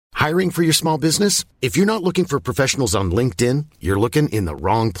Hiring for your small business? If you're not looking for professionals on LinkedIn, you're looking in the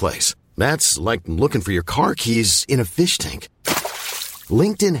wrong place. That's like looking for your car keys in a fish tank.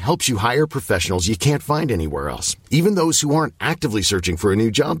 LinkedIn helps you hire professionals you can't find anywhere else, even those who aren't actively searching for a new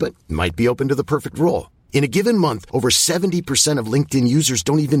job but might be open to the perfect role. In a given month, over 70% of LinkedIn users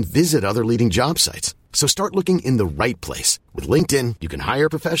don't even visit other leading job sites. So start looking in the right place. With LinkedIn, you can hire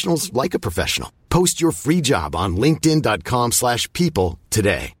professionals like a professional. Post your free job on linkedin.com/people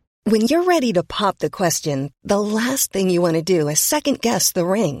today. When you're ready to pop the question, the last thing you want to do is second-guess the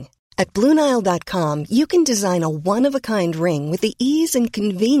ring. At BlueNile.com, you can design a one-of-a-kind ring with the ease and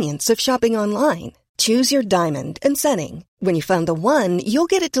convenience of shopping online. Choose your diamond and setting. When you find the one, you'll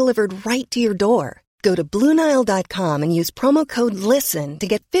get it delivered right to your door. Go to BlueNile.com and use promo code LISTEN to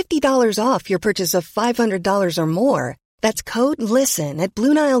get $50 off your purchase of $500 or more. That's code LISTEN at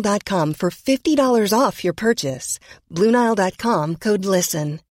BlueNile.com for $50 off your purchase. BlueNile.com, code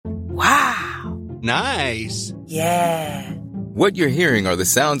LISTEN. Wow. Nice. Yeah. What you're hearing are the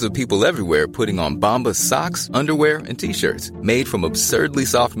sounds of people everywhere putting on Bombas socks, underwear, and T-shirts made from absurdly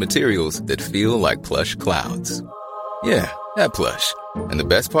soft materials that feel like plush clouds. Yeah, that plush. And the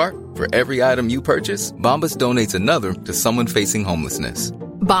best part? For every item you purchase, Bombas donates another to someone facing homelessness.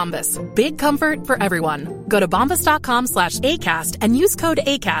 Bombas. Big comfort for everyone. Go to bombas.com/ACAST and use code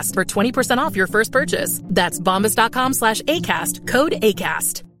ACAST for 20% off your first purchase. That's bombas.com/ACAST. Code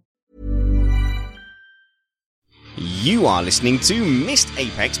ACAST. You are listening to Missed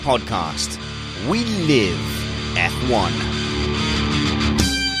Apex Podcast. We live F1.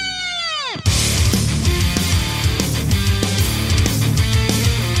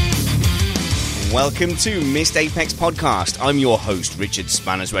 Welcome to Missed Apex Podcast. I'm your host, Richard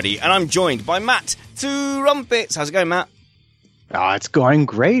Spannersready, and I'm joined by Matt Two Rumpets. How's it going, Matt? Oh, it's going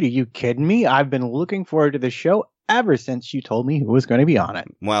great. Are you kidding me? I've been looking forward to the show ever since you told me who was going to be on it.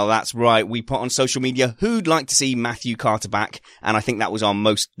 Well, that's right. We put on social media who'd like to see Matthew Carter back, and I think that was our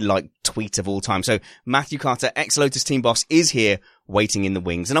most liked tweet of all time. So Matthew Carter, ex-Lotus team boss, is here waiting in the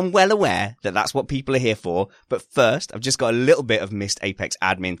wings, and I'm well aware that that's what people are here for. But first, I've just got a little bit of Missed Apex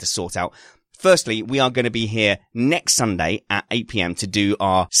admin to sort out. Firstly, we are going to be here next Sunday at 8 p.m. to do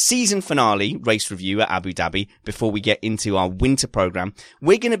our season finale race review at Abu Dhabi before we get into our winter program.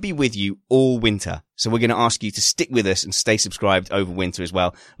 We're going to be with you all winter. So we're going to ask you to stick with us and stay subscribed over winter as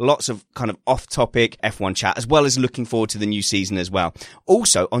well. Lots of kind of off-topic F1 chat, as well as looking forward to the new season as well.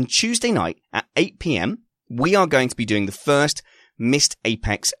 Also, on Tuesday night at 8 p.m., we are going to be doing the first Missed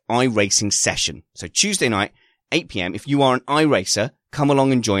Apex iRacing session. So Tuesday night, 8 p.m. If you are an iRacer, come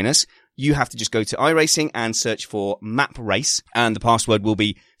along and join us. You have to just go to iRacing and search for Map Race, and the password will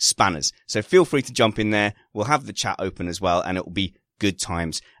be Spanners. So feel free to jump in there. We'll have the chat open as well, and it will be good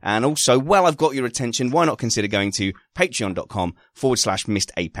times. And also, while I've got your attention, why not consider going to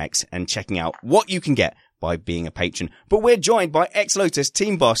patreon.com/missedapex and checking out what you can get by being a patron. But we're joined by ex-Lotus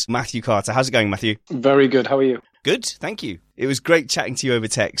team boss Matthew Carter. How's it going, Matthew? Very good. How are you? Good, thank you. It was great chatting to you over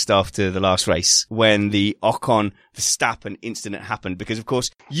text after the last race when the Ocon Verstappen incident happened, because of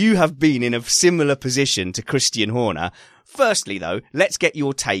course you have been in a similar position to Christian Horner. Firstly though, let's get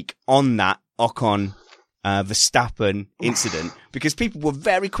your take on that Ocon Verstappen incident, because people were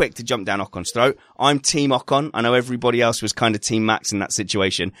very quick to jump down Ocon's throat. I'm team Ocon. I know everybody else was kind of team Max in that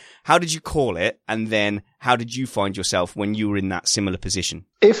situation. How did you call it? And then how did you find yourself when you were in that similar position?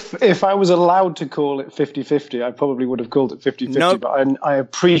 If I was allowed to call it 50-50, I probably would have called it 50-50, Nope. but I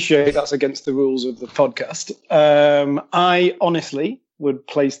appreciate that's against the rules of the podcast. I honestly would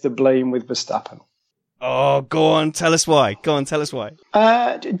place the blame with Verstappen. Oh, go on, tell us why.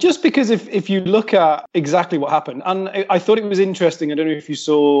 Just because if you look at exactly what happened, and I thought it was interesting, I don't know if you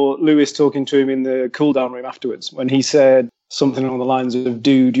saw Lewis talking to him in the cool-down room afterwards, when he said something along the lines of,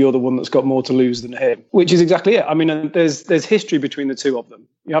 dude, you're the one that's got more to lose than him, which is exactly it. I mean, there's history between the two of them.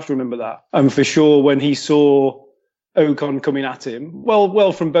 You have to remember that. And for sure, when he saw Ocon coming at him,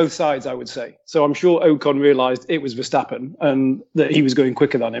 well, from both sides, I would say. So I'm sure Ocon realised it was Verstappen and that he was going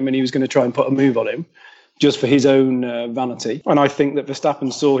quicker than him and he was going to try and put a move on him just for his own vanity. And I think that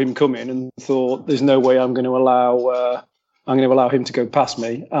Verstappen saw him coming and thought, there's no way I'm going to allow him to go past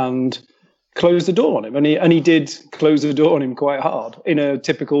me, and closed the door on him. And he did close the door on him quite hard in a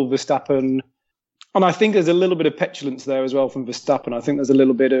typical Verstappen. And I think there's a little bit of petulance there as well from Verstappen. I think there's a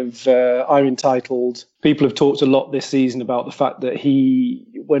little bit of I'm entitled. People have talked a lot this season about the fact that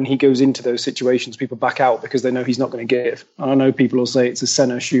when he goes into those situations, people back out because they know he's not going to give. And I know people will say it's a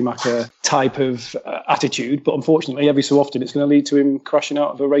Senna-Schumacher type of attitude, but unfortunately, every so often, it's going to lead to him crashing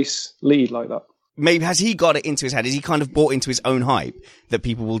out of a race lead like that. maybe has he got it into his head? Is he kind of bought into his own hype that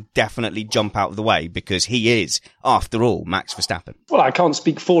people will definitely jump out of the way because he is, after all, Max Verstappen? Well, I can't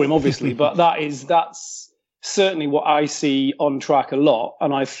speak for him, obviously, but that's certainly what I see on track a lot.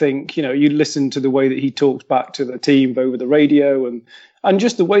 And I think, you listen to the way that he talks back to the team over the radio and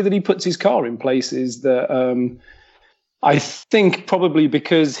just the way that he puts his car in places that I think probably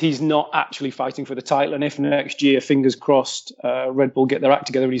because he's not actually fighting for the title. And if next year, fingers crossed, Red Bull get their act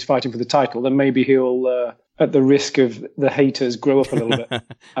together and he's fighting for the title, then maybe he'll, at the risk of the haters, grow up a little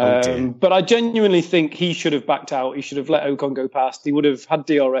bit. But I genuinely think he should have backed out. He should have let Ocon go past. He would have had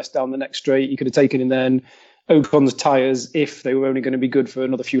DRS down the next straight. He could have taken him then. Ocon's tyres, if they were only going to be good for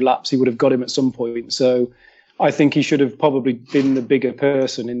another few laps, he would have got him at some point. So I think he should have probably been the bigger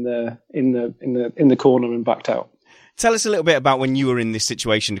person in the corner and backed out. Tell us a little bit about when you were in this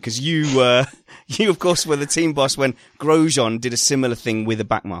situation, because you of course were the team boss when Grosjean did a similar thing with a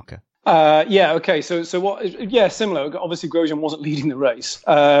backmarker. Okay. So what? Yeah, similar. Obviously, Grosjean wasn't leading the race,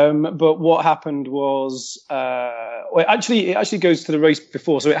 but what happened was, it actually goes to the race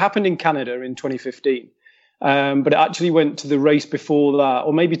before. So it happened in Canada in 2015. But it actually went to the race before that,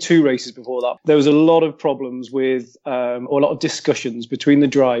 or maybe two races before that. There was a lot of problems with, or a lot of discussions between the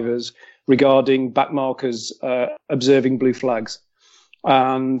drivers regarding backmarkers observing blue flags.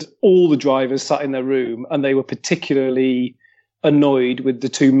 And all the drivers sat in their room and they were particularly annoyed with the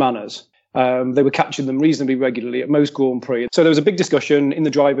two manners. They were catching them reasonably regularly at most Grand Prix. So there was a big discussion in the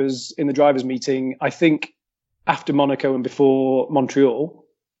drivers meeting, I think after Monaco and before Montreal,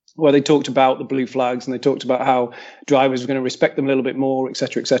 where they talked about the blue flags and they talked about how drivers were going to respect them a little bit more, et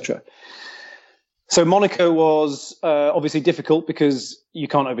cetera, et cetera. So Monaco was obviously difficult because you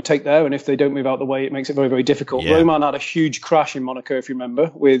can't overtake there. And if they don't move out the way, it makes it very, very difficult. Yeah. Romain had a huge crash in Monaco, if you remember,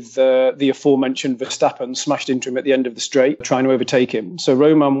 with the aforementioned Verstappen smashed into him at the end of the straight, trying to overtake him. So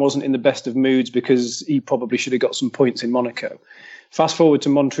Romain wasn't in the best of moods because he probably should have got some points in Monaco. Fast forward to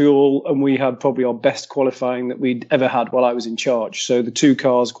Montreal, and we had probably our best qualifying that we'd ever had while I was in charge. So the two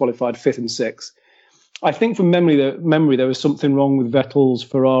cars qualified 5th and 6th. I think from memory there was something wrong with Vettel's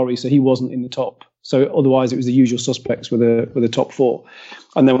Ferrari, so he wasn't in the top. So otherwise it was the usual suspects with the top four.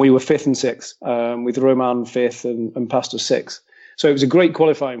 And then we were 5th and 6th, with Romain 5th and Pastor 6th. So it was a great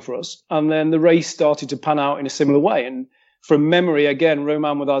qualifying for us. And then the race started to pan out in a similar way. And from memory, again,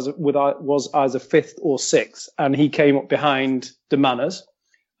 Romain was either 5th or 6th, and he came up behind the Manners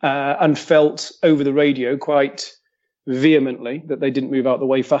and felt over the radio quite vehemently that they didn't move out the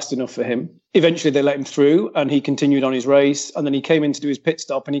way fast enough for him. Eventually, they let him through, and he continued on his race. And then he came in to do his pit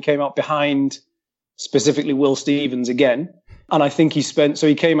stop, and he came out behind, specifically Will Stevens again. And I think he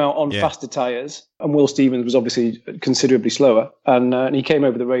came out on faster tyres, and Will Stevens was obviously considerably slower. And he came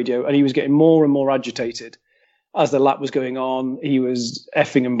over the radio, and he was getting more and more agitated. As the lap was going on, he was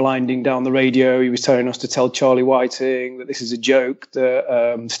effing and blinding down the radio. He was telling us to tell Charlie Whiting that this is a joke,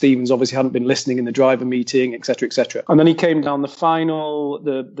 that Stevens obviously hadn't been listening in the driver meeting, et cetera, et cetera. And then he came down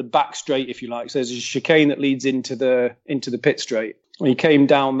the back straight, if you like. So there's a chicane that leads into the pit straight. And he came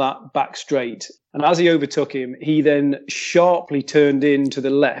down that back straight. And as he overtook him, he then sharply turned in to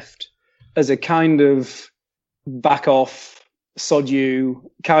the left as a kind of back off, sod you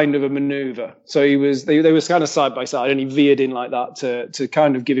kind of a maneuver. So they were kind of side by side, and he veered in like that to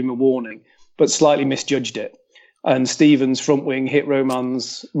kind of give him a warning, but slightly misjudged it. And Stevens' front wing hit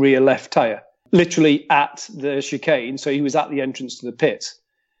Romain's rear left tyre, literally at the chicane. So he was at the entrance to the pits.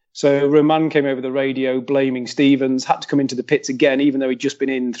 So Romain came over the radio blaming Stevens, had to come into the pits again, even though he'd just been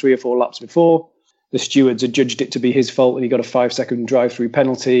in 3 or 4 laps before. The stewards had judged it to be his fault, and he got a 5-second drive-through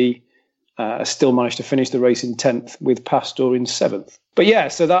penalty. Still managed to finish the race in 10th with Pastor in 7th. But yeah,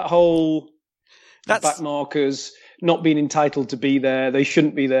 so that whole backmarkers not being entitled to be there, they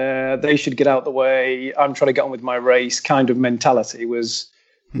shouldn't be there, they should get out the way, I'm trying to get on with my race kind of mentality was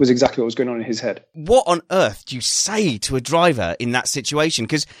exactly what was going on in his head. What on earth do you say to a driver in that situation?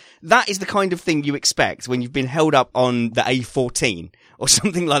 Because that is the kind of thing you expect when you've been held up on the A14 or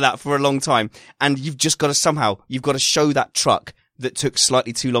something like that for a long time, and you've just got to show that truck that took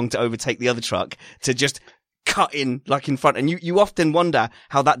slightly too long to overtake the other truck to just cut in like in front. And you often wonder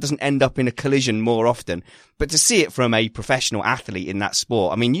how that doesn't end up in a collision more often. But to see it from a professional athlete in that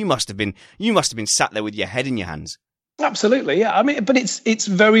sport, I mean, you must have been sat there with your head in your hands. Absolutely. Yeah. I mean, but it's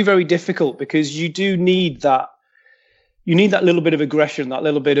very, very difficult because you do need that. You need that little bit of aggression, that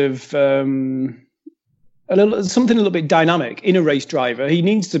little bit of, something a little bit dynamic in a race driver. He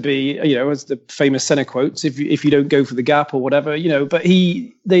needs to be, as the famous Senna quotes, if you don't go for the gap or whatever, but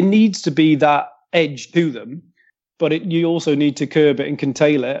there needs to be that edge to them, but you also need to curb it and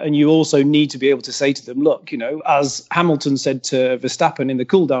contain it. And you also need to be able to say to them, look, as Hamilton said to Verstappen in the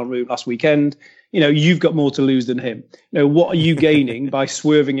cool down room last weekend, you've got more to lose than him. What are you gaining by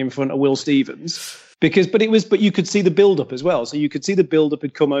swerving in front of Will Stevens? But you could see the build-up as well. So you could see the build-up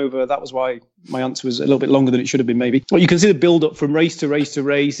had come over. That was why my answer was a little bit longer than it should have been, maybe. But you can see the build-up from race to race to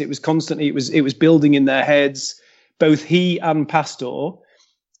race. It was constantly, it was building in their heads. Both he and Pastor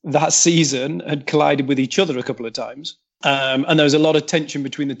that season had collided with each other a couple of times. And there was a lot of tension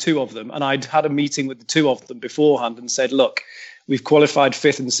between the two of them. And I'd had a meeting with the two of them beforehand and said, look, we've qualified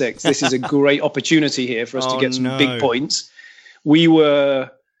 5th and 6th. This is a great opportunity here for us to get some big points. We were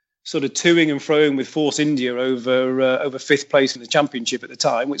sort of toing and froing with Force India over 5th place in the championship at the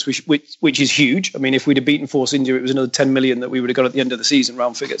time, which is huge. I mean, if we'd have beaten Force India, it was another 10 million that we would have got at the end of the season,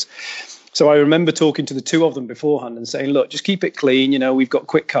 round figures. So I remember talking to the two of them beforehand and saying, look, just keep it clean. We've got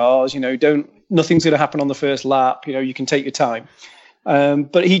quick cars, nothing's going to happen on the first lap. You can take your time.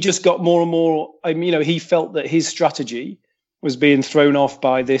 But he just got more and more, he felt that his strategy was being thrown off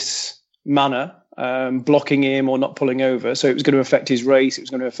by this manner, blocking him or not pulling over. So it was going to affect his race. It was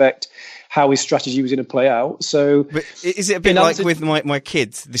going to affect how his strategy was going to play out. So, but is it a bit like with my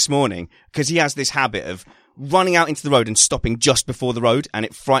kids this morning? Because he has this habit of running out into the road and stopping just before the road, and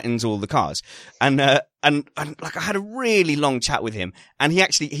it frightens all the cars. And like I had a really long chat with him, and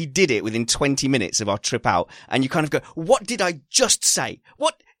he did it within 20 minutes of our trip out. And you kind of go, what did I just say?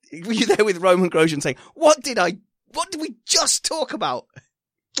 What were you there with Roman Grosjean saying? What did we just talk about?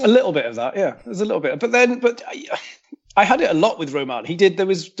 A little bit of that, yeah. There's a little bit, but I had it a lot with Roman. There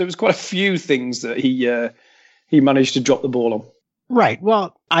was quite a few things that he managed to drop the ball on. Right.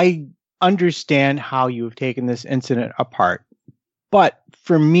 Well, I understand how you've taken this incident apart, but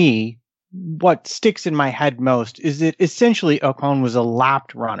for me, what sticks in my head most is that essentially Ocon was a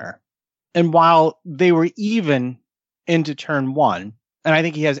lapped runner, and while they were even into turn 1, and I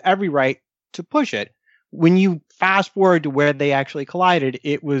think he has every right to push it. When you fast forward to where they actually collided,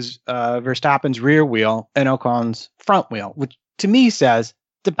 it was Verstappen's rear wheel and Ocon's front wheel, which to me says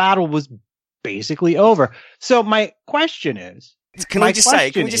the battle was basically over. So my question is, can we just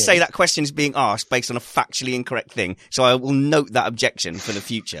say that question is being asked based on a factually incorrect thing? So I will note that objection for the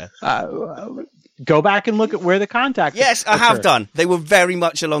future. Go back and look at where the contact. Yes, I have done. They were very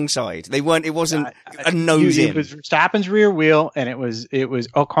much alongside. They weren't. It wasn't a nose in. It was Verstappen's rear wheel, and it was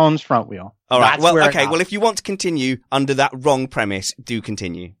Ocon's front wheel. All right. Well, okay. Well, if you want to continue under that wrong premise, do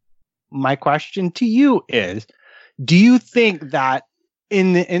continue. My question to you is: do you think that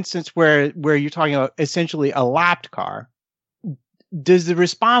in the instance where you're talking about essentially a lapped car, does the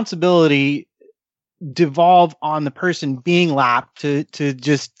responsibility devolve on the person being lapped to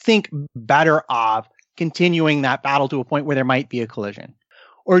just think better of continuing that battle to a point where there might be a collision,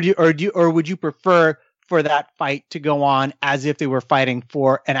 or would you prefer for that fight to go on as if they were fighting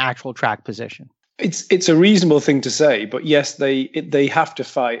for an actual track position? It's a reasonable thing to say, but yes, they have to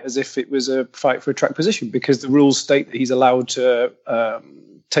fight as if it was a fight for a track position, because the rules state that he's allowed to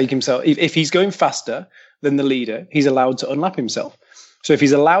take himself. If he's going faster than the leader, he's allowed to unlap himself. So if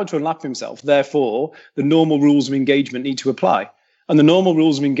he's allowed to unlap himself, therefore, the normal rules of engagement need to apply. And the normal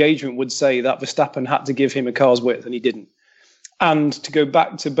rules of engagement would say that Verstappen had to give him a car's width, and he didn't. And to go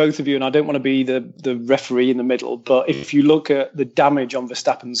back to both of you, and I don't want to be the referee in the middle, but if you look at the damage on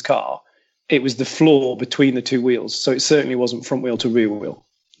Verstappen's car, it was the floor between the two wheels. So it certainly wasn't front wheel to rear wheel.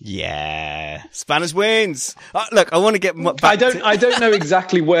 Yeah, Spanners wins. Look, I want to get back. I don't know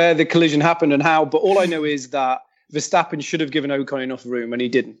exactly where the collision happened and how, but all I know is that Verstappen should have given Ocon enough room, and he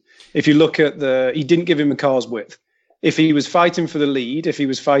didn't. If you look at he didn't give him a car's width. If he was fighting for the lead, if he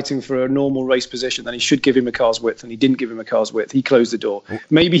was fighting for a normal race position, then he should give him a car's width, and he didn't give him a car's width. He closed the door.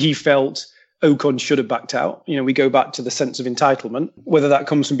 Maybe he felt Ocon should have backed out. We go back to the sense of entitlement. Whether that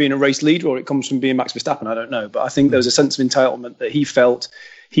comes from being a race leader or it comes from being Max Verstappen, I don't know. But I think there was a sense of entitlement that he felt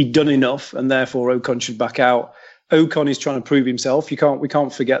he'd done enough, and therefore Ocon should back out. Ocon is trying to prove himself. We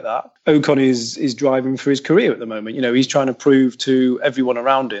can't forget that. Ocon is driving for his career at the moment. He's trying to prove to everyone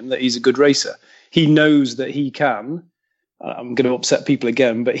around him that he's a good racer. He knows that he can. I'm going to upset people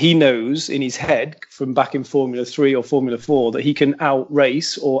again, but he knows in his head from back in Formula 3 or Formula 4 that he can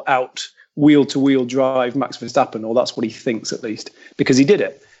out-race or out-wheel-to-wheel drive Max Verstappen, or that's what he thinks at least, because he did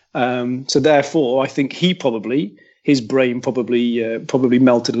it. So therefore, I think his brain probably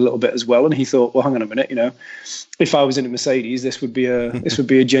melted a little bit as well, and he thought, well, hang on a minute, if I was in a Mercedes, this would be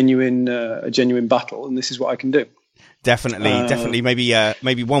a genuine battle, and this is what I can do. Definitely.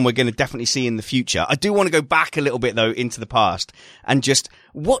 Maybe one we're going to definitely see in the future. I do want to go back a little bit though into the past and just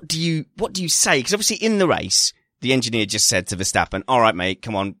what do you say? Because obviously in the race, the engineer just said to Verstappen, "All right, mate,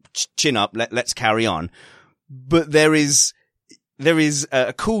 come on, chin up, let's carry on." But there is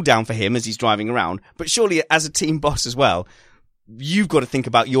a cool down for him as he's driving around. But surely as a team boss as well, you've got to think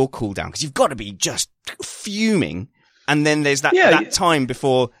about your cool down because you've got to be just fuming. And then there's that time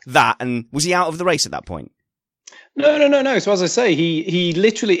before that. And was he out of the race at that point? No. So as I say, he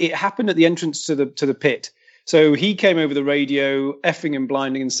literally, it happened at the entrance to the pit. So he came over the radio, effing and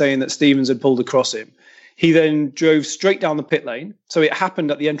blinding and saying that Stevens had pulled across him. He then drove straight down the pit lane. So it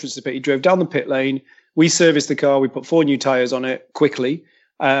happened at the entrance to the pit. He drove down the pit lane. We serviced the car. We put 4 new tyres on it quickly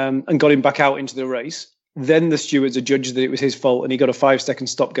and got him back out into the race. Then the stewards adjudged that it was his fault and he got a 5-second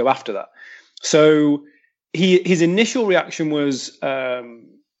stop go after that. So his initial reaction was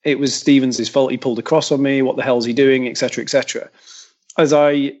it was Stevens' fault. He pulled across on me. What the hell is he doing, et cetera, et cetera. As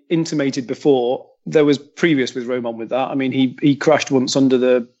I intimated before, there was previous with Romain with that. I mean, he crashed once under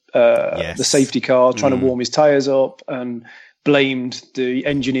the safety car trying to warm his tyres up and blamed the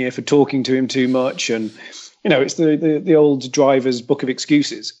engineer for talking to him too much. And, it's the old driver's book of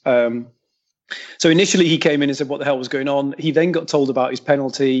excuses. So initially he came in and said what the hell was going on. He then got told about his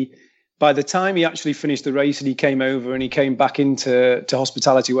penalty. By the time he actually finished the race and he came over and he came back into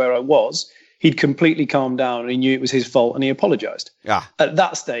hospitality where I was, he'd completely calmed down and he knew it was his fault and he apologized. At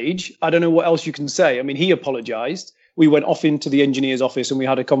that stage, I don't know what else you can say. I mean, he apologized. We went off into the engineer's office and we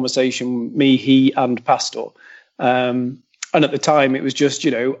had a conversation, me, he and Pastor. And at the time it was just,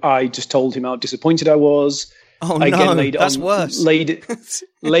 I just told him how disappointed I was. Oh, no, that's worse. Laid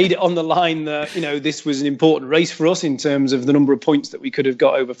it on the line that, this was an important race for us in terms of the number of points that we could have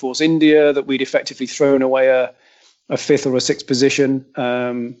got over Force India, that we'd effectively thrown away a 5th or a 6th position.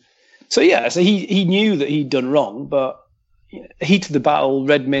 So he knew that he'd done wrong, but heat of the battle,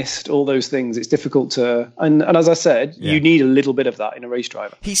 red mist, all those things, it's difficult to... And as I said, you need a little bit of that in a race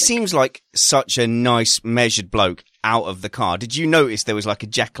driver. He seems like such a nice, measured bloke out of the car. Did you notice there was like a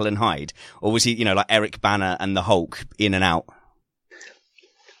Jekyll and Hyde? Or was he, like Eric Bana and the Hulk in and out?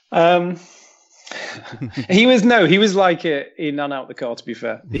 He was like it in and out the car, to be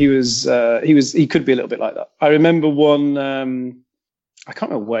fair. He could be a little bit like that. I remember one... I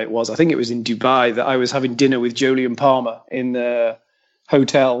can't remember where it was. I think it was in Dubai that I was having dinner with Jolyon Palmer in the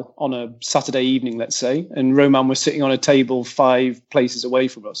hotel on a Saturday evening, let's say. And Romain was sitting on a table 5 places away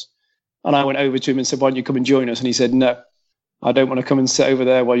from us. And I went over to him and said, why don't you come and join us? And he said, no, I don't want to come and sit over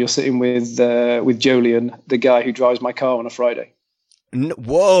there while you're sitting with Jolyon, the guy who drives my car on a Friday.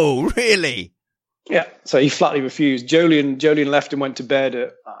 Whoa, really? Yeah. So he flatly refused. Jolyon left and went to bed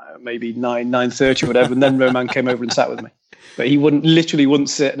at maybe 9:30 or whatever. And then Romain came over and sat with me. But he wouldn't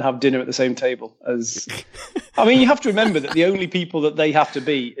sit and have dinner at the same table as. I mean, you have to remember that the only people that they have to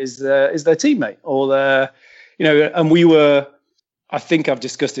beat is their teammate or their, And we were, I think I've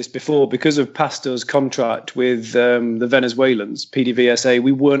discussed this before, because of Pastor's contract with the Venezuelans, PDVSA,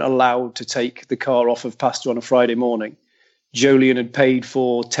 we weren't allowed to take the car off of Pastor on a Friday morning. Jolyon had paid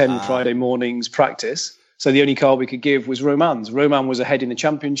for 10 Friday mornings practice. So the only car we could give was Romain's. Romain was ahead in the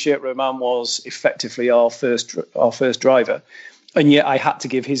championship. Romain was effectively our first driver. And yet I had to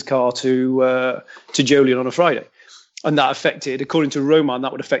give his car to Jolyon on a Friday. And that affected, according to Romain,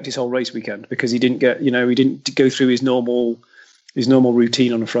 that would affect his whole race weekend because he didn't he didn't go through his normal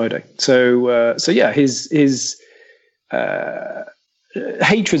routine on a Friday. So his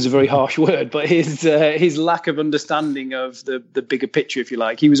hatred's a very harsh word, but his lack of understanding of the bigger picture, if you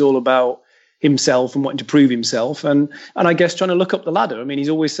like. He was all about himself and wanting to prove himself and I guess trying to look up the ladder. I mean, he's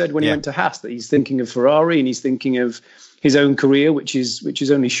always said when he went to Haas that he's thinking of Ferrari and he's thinking of his own career, which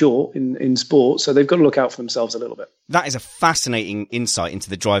is only short in sport. So they've got to look out for themselves a little bit. That is a fascinating insight into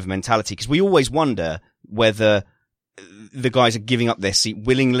the driver mentality, because we always wonder whether the guys are giving up their seat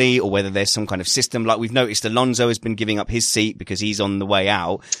willingly or whether there's some kind of system. Like we've noticed Alonso has been giving up his seat because he's on the way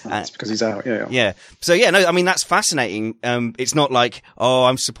out. That's because he's out. Yeah. So I mean, that's fascinating. It's not like,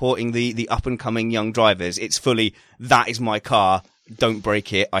 I'm supporting the up and coming young drivers. It's fully, that is my car. Don't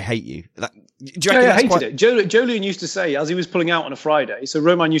break it. I hate you. Do you reckon I hated it. Jolyon used to say, as he was pulling out on a Friday, so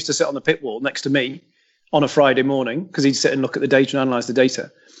Romain used to sit on the pit wall next to me on a Friday morning because he'd sit and look at the data and analyse the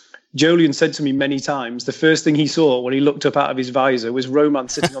data. Jolyon said to me many times, the first thing he saw when he looked up out of his visor was Romain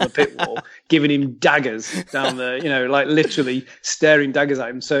sitting on the pit wall, giving him daggers down there, like literally staring daggers at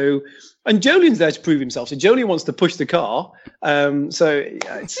him. So, and Jolyon's there to prove himself. So Jolyon wants to push the car. It's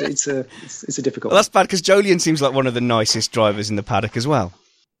a difficult. Well, that's bad because Jolyon seems like one of the nicest drivers in the paddock as well.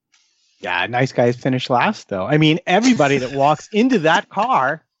 Yeah, nice guys finish last though. I mean, everybody that walks into that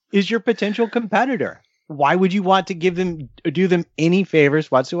car is your potential competitor. Why would you want to do them any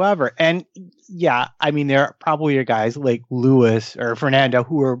favors whatsoever? And yeah, I mean, there are probably your guys like Lewis or Fernando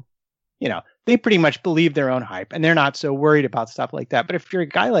who are, they pretty much believe their own hype and they're not so worried about stuff like that. But if you're a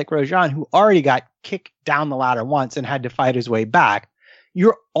guy like Grosjean who already got kicked down the ladder once and had to fight his way back,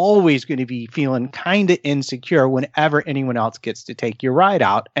 you're always going to be feeling kind of insecure whenever anyone else gets to take your ride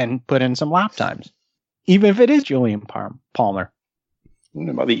out and put in some lap times, even if it is Julian Palmer. I don't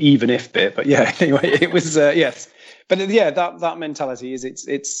know about the even if bit, but yeah, anyway, it was, yes. But yeah, that mentality is,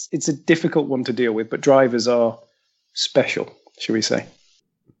 it's a difficult one to deal with, but drivers are special, shall we say.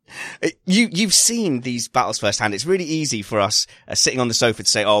 You've seen these battles firsthand. It's really easy for us sitting on the sofa to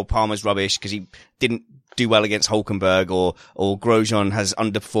say, "Oh, Palmer's rubbish because he didn't do well against Hülkenberg, or Grosjean has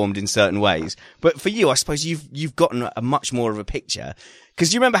underperformed in certain ways." But for you, I suppose you've gotten a much more of a picture,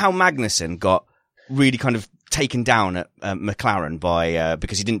 because you remember how Magnussen got really kind of taken down at McLaren by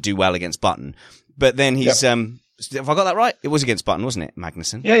because he didn't do well against Button, but then he's have I got that right? It was against Button, wasn't it,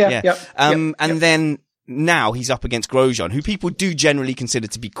 Magnussen? Yeah. And then now he's up against Grosjean, who people do generally consider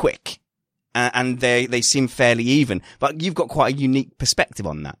to be quick, and they seem fairly even. But you've got quite a unique perspective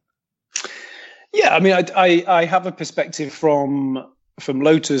on that. Yeah, I mean, I have a perspective from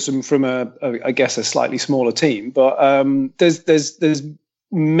Lotus and from I guess a slightly smaller team, but there's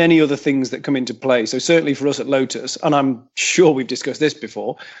many other things that come into play. So certainly for us at Lotus, and I'm sure we've discussed this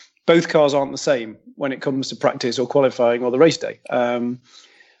before, both cars aren't the same when it comes to practice or qualifying or the race day.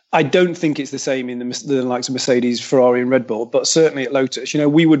 I don't think it's the same in the likes of Mercedes, Ferrari and Red Bull, but certainly at Lotus,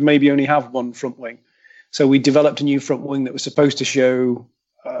 we would maybe only have one front wing. So we developed a new front wing that was supposed to show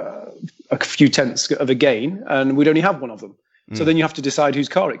a few tenths of a gain, and we'd only have one of them. So then you have to decide whose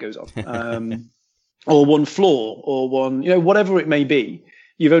car it goes on, or one floor, or one, whatever it may be.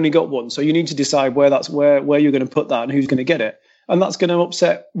 You've only got one, so you need to decide where you're going to put that and who's going to get it, and that's going to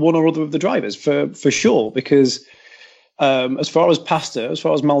upset one or other of the drivers for sure. Because as far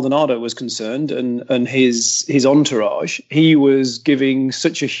as Maldonado was concerned, and his entourage, he was giving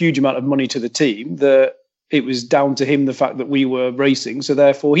such a huge amount of money to the team that it was down to him the fact that we were racing, so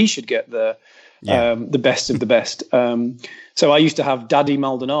therefore he should get the best of the best. So I used to have Daddy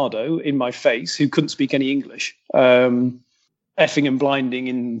Maldonado in my face, who couldn't speak any English, effing and blinding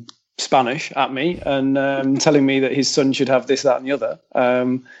in Spanish at me, and telling me that his son should have this, that, and the other.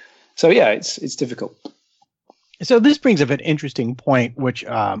 So yeah, it's difficult. So this brings up an interesting point, which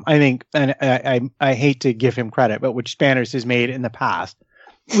I think, and I hate to give him credit, but which Spanners has made in the past,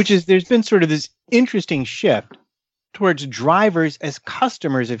 which is there's been sort of this interesting shift towards drivers as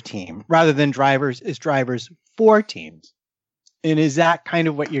customers of team rather than drivers as drivers for teams. And is that kind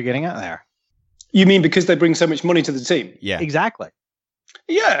of what you're getting at there? You mean because they bring so much money to the team? Yeah, exactly.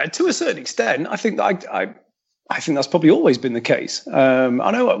 Yeah, to a certain extent. I think that I think that's probably always been the case. I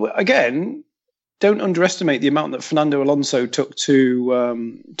know, again, don't underestimate the amount that Fernando Alonso took to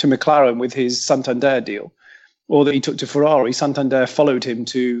McLaren with his Santander deal, or that he took to Ferrari. Santander followed him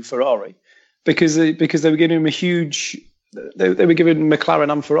to Ferrari because they were giving him they were giving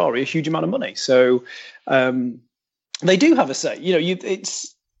McLaren and Ferrari a huge amount of money. So they do have a say.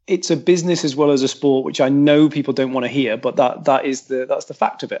 It's a business as well as a sport, which I know people don't want to hear, but that's the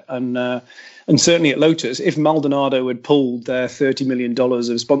fact of it. And certainly at Lotus, if Maldonado had pulled their $30 million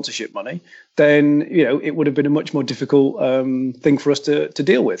of sponsorship money, then it would have been a much more difficult thing for us to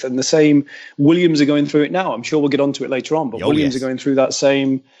deal with. And the same, Williams are going through it now. I'm sure we'll get onto it later on, but Williams are going through that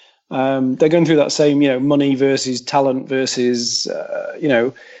same. They're going through that same, money versus talent versus.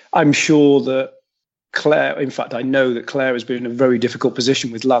 I'm sure that Claire. In fact, I know that Claire has been in a very difficult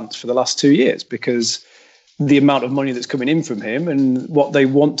position with Lance for the last 2 years because the amount of money that's coming in from him and what they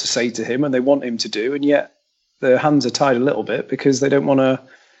want to say to him and they want him to do, and yet their hands are tied a little bit because they don't want to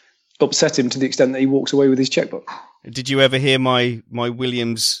upset him to the extent that he walks away with his checkbook. Did you ever hear my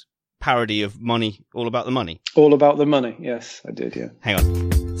Williams parody of Money, All About the Money? All About the Money, yes, I did, yeah. Hang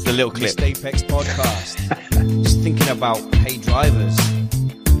on, it's the little clip. Mr. Apex podcast. Just thinking about paid drivers.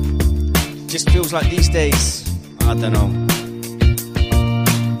 Just feels like these days, I don't know.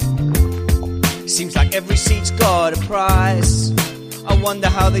 Seems like every seat's got a price. I wonder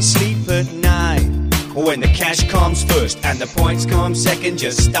how they sleep at night. When the cash comes first and the points come second,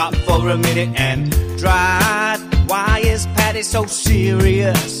 just stop for a minute and drive. Why is Paddy so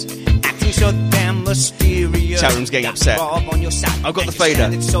serious? Acting so damn mysterious. Chat room's getting upset. I've got the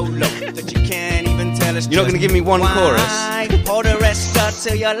fader. So low that you can't even tell us. You're not going to give me one chorus. Pour the rest up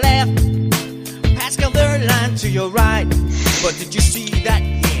to your left. Pascal third line to your right. But did you see that?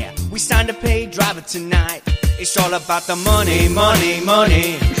 Yeah, we signed a paid driver tonight. It's all about the money, money,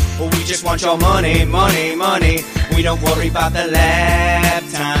 money. Well, we just want your money, money, money. We don't worry about the lap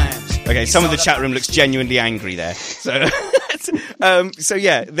times. Okay, some of the chat room looks genuinely angry there. So, so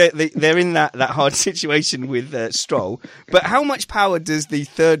yeah, they're in that hard situation with Stroll. But how much power does the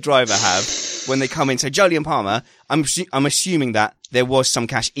third driver have when they come in? So Jolyon Palmer, I'm assuming that there was some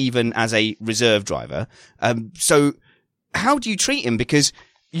cash even as a reserve driver. So how do you treat him? Because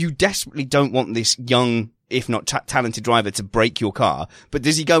you desperately don't want this young, if not talented driver to break your car. But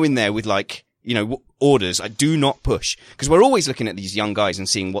does he go in there with like, you know, orders? I do not push. Because we're always looking at these young guys and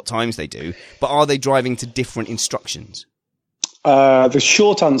seeing what times they do. But are they driving to different instructions? The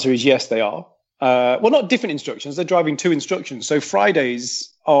short answer is yes, they are. Well, not different instructions. They're driving 2 instructions. So Fridays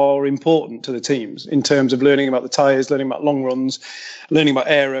are important to the teams in terms of learning about the tyres, learning about long runs, learning about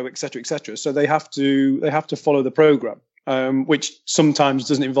aero, etc., etc. So they have to follow the program, which sometimes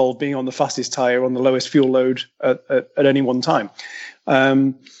doesn't involve being on the fastest tyre on the lowest fuel load at any one time.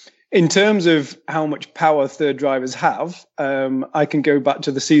 In terms of how much power third drivers have, I can go back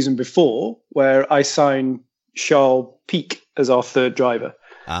to the season before where I signed Charles Pic as our third driver.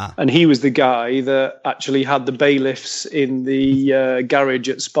 And he was the guy that actually had the bailiffs in the garage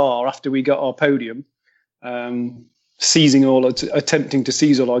at Spa after we got our podium, attempting to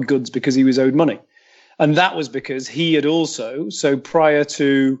seize all our goods because he was owed money. And that was because he had also, so prior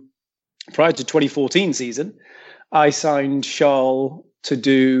to 2014 season, I signed Charles to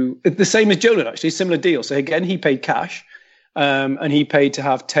do the same as Jolyon, actually, similar deal. So again, he paid cash, and he paid to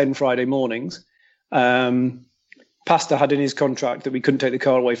have 10 Friday mornings. Pasta had in his contract that we couldn't take the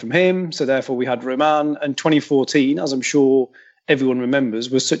car away from him, so therefore we had Romain. And 2014, as I'm sure everyone remembers,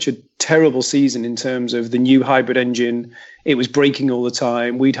 was such a terrible season in terms of the new hybrid engine. It was breaking all the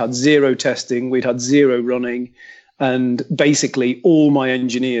time. We'd had 0 testing, we'd had 0 running, and basically all my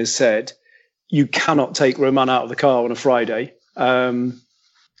engineers said, you cannot take Romain out of the car on a Friday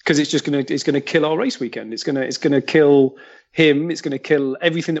because it's going to kill our race weekend. It's going to kill him. It's going to kill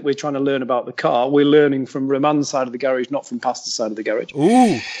everything that we're trying to learn about the car. We're learning from Romain's side of the garage, not from Pasta's side of the garage.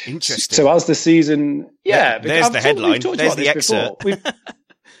 Ooh, interesting. So as the season, there's the headline. There's the excerpt. We've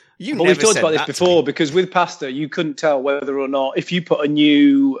talked about this before because with Pasta, you couldn't tell whether or not if you put a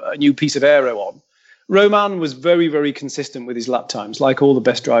new piece of aero on. Romain was very, very consistent with his lap times, like all the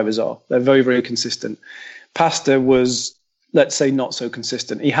best drivers are. They're very, very consistent. Pasta was, let's say, not so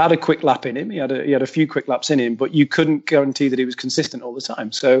consistent. He had a quick lap in him. He had a few quick laps in him, but you couldn't guarantee that he was consistent all the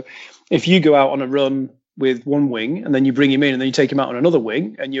time. So if you go out on a run with one wing and then you bring him in and then you take him out on another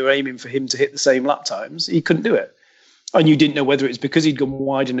wing and you're aiming for him to hit the same lap times, he couldn't do it. And you didn't know whether it's because he'd gone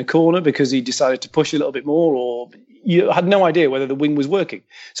wide in a corner, because he decided to push a little bit more, or you had no idea whether the wing was working.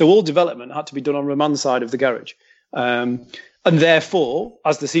 So all development had to be done on Romain's side of the garage. And therefore,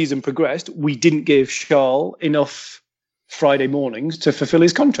 as the season progressed, we didn't give Charles enough Friday mornings to fulfill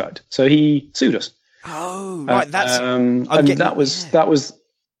his contract. So he sued us. Oh, right. That was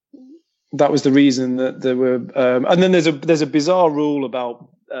the reason that there were. And then there's a bizarre rule about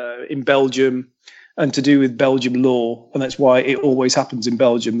in Belgium and to do with Belgium law, and that's why it always happens in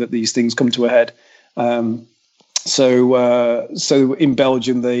Belgium that these things come to a head. So in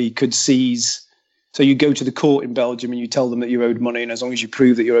Belgium they could seize. So you go to the court in Belgium and you tell them that you're owed money, and as long as you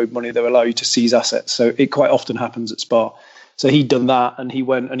prove that you're owed money, they'll allow you to seize assets. So it quite often happens at Spa. So he'd done that, and he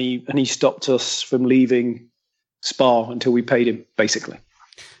went and he stopped us from leaving Spa until we paid him, basically.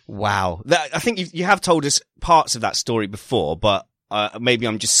 Wow. I think you have told us parts of that story before, but maybe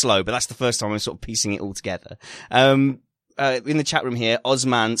I'm just slow, but that's the first time I'm sort of piecing it all together. In the chat room here,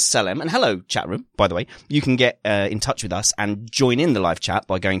 Osman Selem, and hello chat room, by the way, you can get in touch with us and join in the live chat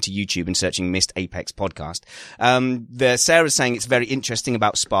by going to YouTube and searching Missed Apex Podcast. Sarah's saying it's very interesting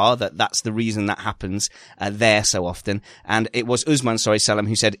about Spa, that's the reason that happens there so often. And it was Usman, Selem,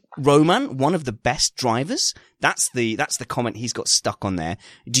 who said, Romain, one of the best drivers? That's the comment he's got stuck on there.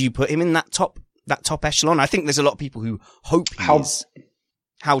 Do you put him in that top echelon? I think there's a lot of people who hope he is.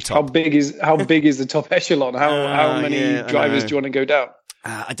 How top? How big is the top echelon? How many drivers do you want to go down?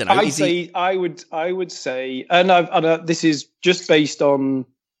 I don't know. I would say, and this is just based on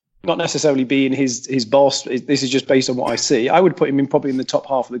not necessarily being his boss. This is just based on what I see. I would put him probably in the top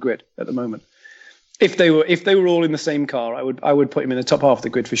half of the grid at the moment. If they were all in the same car, I would put him in the top half of the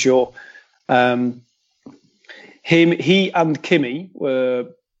grid for sure. He and Kimi were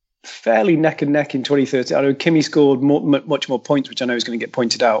fairly neck and neck in 2013. I know Kimi scored much more points, which I know is going to get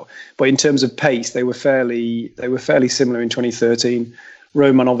pointed out. But in terms of pace, they were fairly similar in 2013.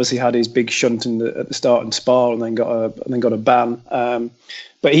 Romain obviously had his big shunt at the start in Spa, and then got a ban.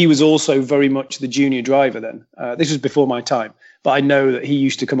 But he was also very much the junior driver then. This was before my time, but I know that he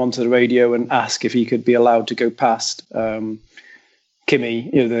used to come onto the radio and ask if he could be allowed to go past Kimi.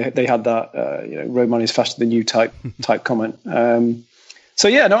 They had that Romain is faster than you type comment. So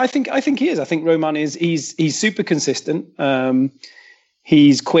yeah, no, I think he is. I think Romain he's super consistent.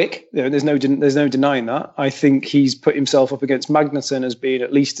 He's quick. There's no denying that. I think he's put himself up against Magnussen as being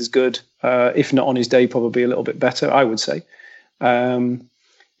at least as good, if not on his day, probably a little bit better, I would say.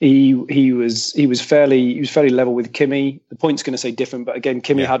 He was fairly level with Kimi. The point's going to say different, but again,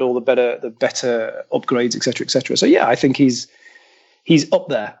 Kimi had all the better upgrades, etc. So yeah, I think he's up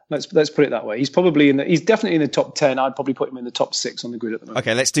there. Let's put it that way. He's definitely in the top 10. I'd probably put him in the top 6 on the grid at the moment.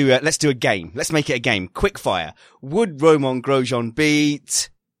 Okay, let's do a game. Let's make it a game. Quick fire. Would Romain Grosjean beat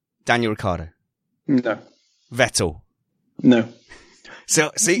Daniel Ricciardo? No. Vettel? No.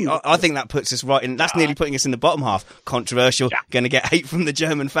 So, see, I think that puts us right in. That's nearly putting us in the bottom half. Controversial. Yeah. Going to get hate from the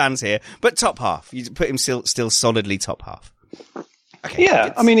German fans here. But top half. You put him still solidly top half. Okay.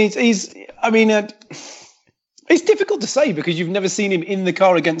 Yeah. I mean, it's difficult to say because you've never seen him in the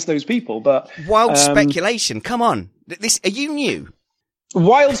car against those people. But wild speculation. Come on. Are you new?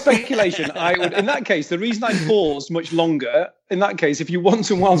 Wild speculation. I would, in that case, the reason I paused much longer, in that case, if you want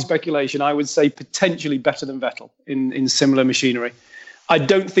some wild speculation, I would say potentially better than Vettel in similar machinery. I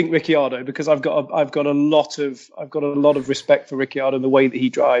don't think Ricciardo, because I've got a lot of respect for Ricciardo and the way that he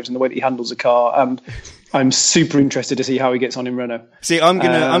drives and the way that he handles a car, and I'm super interested to see how he gets on in Renault. See, I'm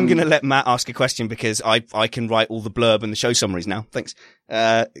gonna let Matt ask a question because I can write all the blurb and the show summaries now. Thanks.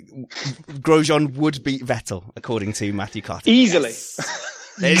 Grosjean would beat Vettel according to Matthew Carter. Easily.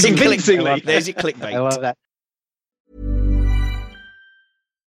 Yes. There's your clickbait. I love that.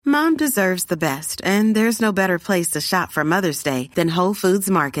 Mom deserves the best, and there's no better place to shop for Mother's Day than Whole Foods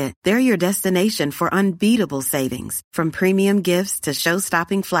Market. They're your destination for unbeatable savings, from premium gifts to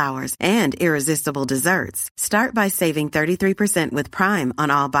show-stopping flowers and irresistible desserts. Start by saving 33% with Prime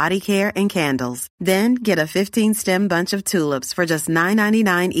on all body care and candles. Then get a 15-stem bunch of tulips for just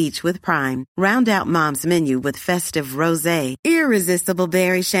 $9.99 each with Prime. Round out Mom's menu with festive rosé, irresistible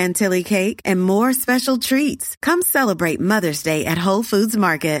berry chantilly cake, and more special treats. Come celebrate Mother's Day at Whole Foods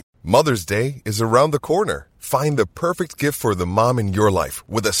Market. Mother's Day is around the corner. Find the perfect gift for the mom in your life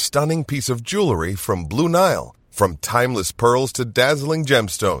with a stunning piece of jewelry from Blue Nile. From timeless pearls to dazzling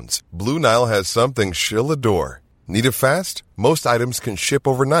gemstones, Blue Nile has something she'll adore. Need it fast? Most items can ship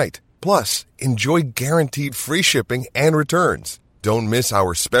overnight. Plus, enjoy guaranteed free shipping and returns. Don't miss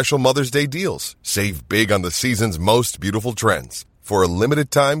our special Mother's Day deals. Save big on the season's most beautiful trends. For a limited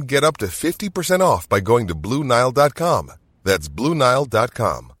time, get up to 50% off by going to BlueNile.com. That's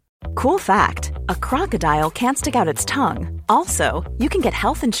BlueNile.com. Cool fact, a crocodile can't stick out its tongue. Also, you can get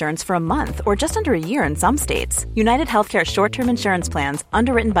health insurance for a month or just under a year in some states. United Healthcare short-term insurance plans,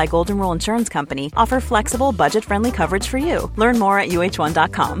 underwritten by Golden Rule Insurance Company, offer flexible, budget-friendly coverage for you. Learn more at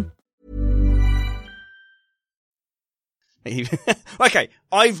UH1.com. Okay,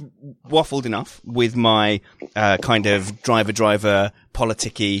 I've waffled enough with my kind of driver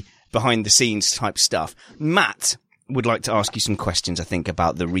politic-y, behind-the-scenes type stuff. Matt would like to ask you some questions, I think,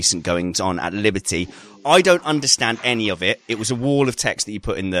 about the recent goings on at Liberty. I don't understand any of it. It was a wall of text that you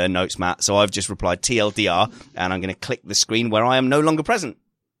put in the notes, Matt, so I've just replied TLDR, and I'm going to click the screen where I am no longer present.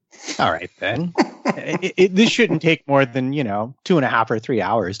 All right, then. This shouldn't take more than, 2.5 or 3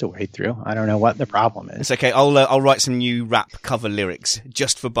 hours to wade through. I don't know what the problem is. It's okay. I'll write some new rap cover lyrics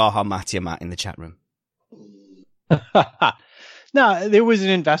just for Baha Matia Matt in the chat room. No, there was an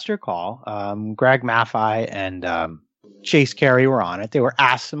investor call. Greg Maffei and Chase Carey were on it. They were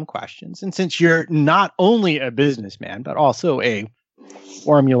asked some questions. And since you're not only a businessman, but also a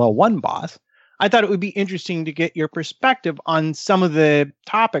Formula One boss, I thought it would be interesting to get your perspective on some of the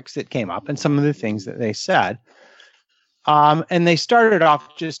topics that came up and some of the things that they said. And they started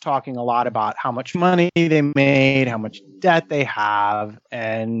off just talking a lot about how much money they made, how much debt they have,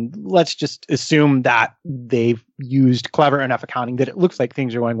 and let's just assume that they've used clever enough accounting that it looks like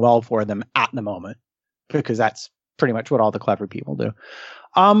things are going well for them at the moment, because that's pretty much what all the clever people do.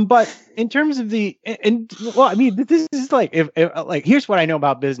 But in terms of this is like, if here's what I know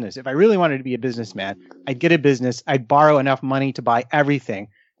about business. If I really wanted to be a businessman, I'd get a business, I'd borrow enough money to buy everything.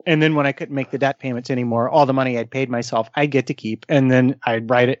 And then when I couldn't make the debt payments anymore, all the money I'd paid myself, I'd get to keep. And then I'd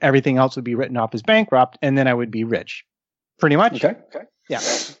write it. Everything else would be written off as bankrupt. And then I would be rich. Pretty much. Okay. Yeah.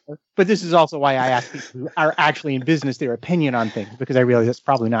 But this is also why I ask people who are actually in business their opinion on things, because I realize that's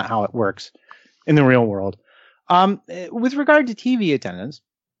probably not how it works in the real world. With regard to TV attendance,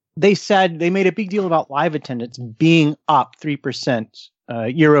 they said they made a big deal about live attendance being up 3%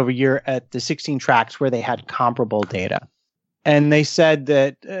 year over year at the 16 tracks where they had comparable data. And they said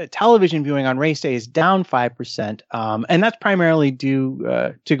that television viewing on race day is down 5%, and that's primarily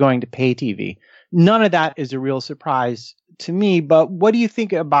due to going to pay TV. None of that is a real surprise to me, but what do you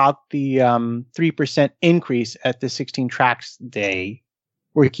think about the 3% increase at the 16 tracks they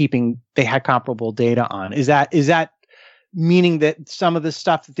had comparable data on? Is that meaning that some of the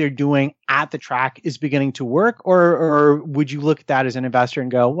stuff that they're doing at the track is beginning to work, or would you look at that as an investor and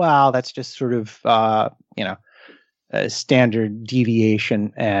go, well, that's just sort of, standard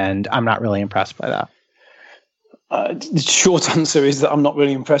deviation, and I'm not really impressed by that. The short answer is that I'm not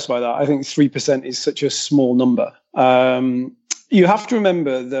really impressed by that. I think 3% is such a small number. You have to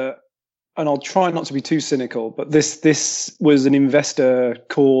remember that, and I'll try not to be too cynical, but this was an investor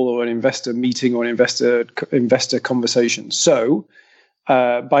call or an investor meeting or an investor conversation. So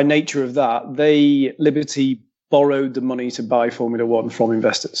by nature of that, Liberty borrowed the money to buy Formula One from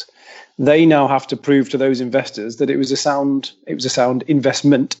investors. They now have to prove to those investors that it was a sound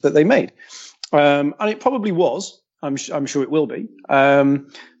investment that they made. And it probably was. I'm sure it will be.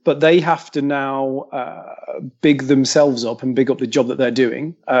 But they have to now big themselves up and big up the job that they're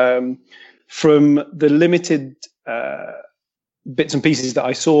doing. From the limited bits and pieces that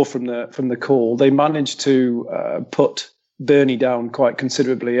I saw from the call, they managed to put Bernie down quite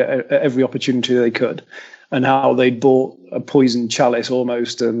considerably at every opportunity they could, and how they'd bought a poison chalice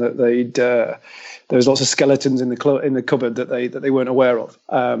almost, and that there was lots of skeletons in the cupboard that they weren't aware of.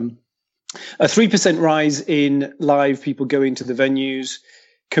 A 3% rise in live people going to the venues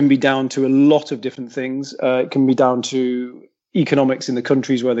can be down to a lot of different things. It can be down to economics in the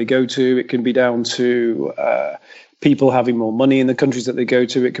countries where they go to. It can be down to people having more money in the countries that they go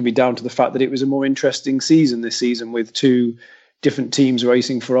to. It can be down to the fact that it was a more interesting season this season, with two different teams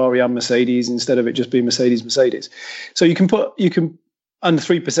racing, Ferrari and Mercedes, instead of it just being Mercedes. So and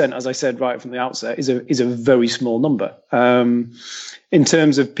 3%, as I said right from the outset, is a very small number. In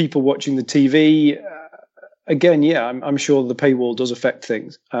terms of people watching the TV, again, yeah, I'm sure the paywall does affect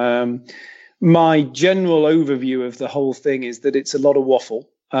things. My general overview of the whole thing is that it's a lot of waffle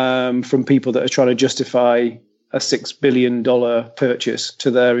from people that are trying to justify a $6 billion purchase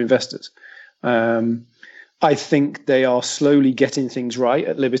to their investors. I think they are slowly getting things right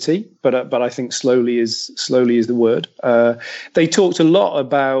at Liberty, but I think slowly is the word. They talked a lot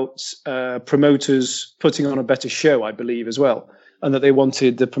about promoters putting on a better show, I believe, as well, and that they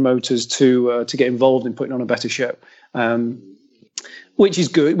wanted the promoters to get involved in putting on a better show, which is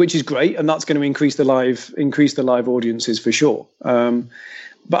good, which is great, and that's going to increase the live audiences for sure.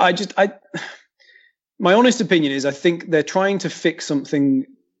 But my honest opinion is, I think they're trying to fix something.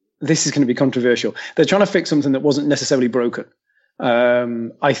 This is going to be controversial. They're trying to fix something that wasn't necessarily broken.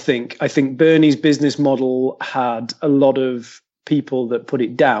 I think Bernie's business model had a lot of people that put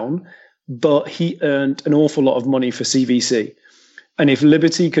it down, but he earned an awful lot of money for CVC. And if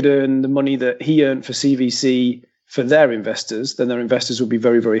Liberty could earn the money that he earned for CVC for their investors, then their investors would be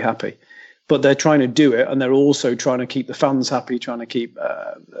very, very happy. But they're trying to do it, and they're also trying to keep the fans happy, trying to keep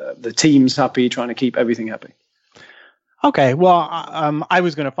the teams happy, trying to keep everything happy. Okay, well, I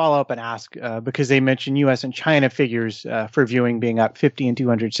was going to follow up and ask, because they mentioned U.S. and China figures for viewing being up 50 and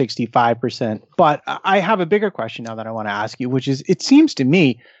 265%. But I have a bigger question now that I want to ask you, which is, it seems to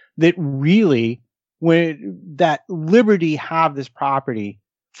me that really that Liberty have this property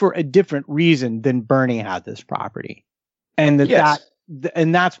for a different reason than Bernie had this property. And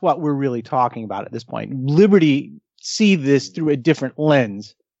that's what we're really talking about at this point. Liberty see this through a different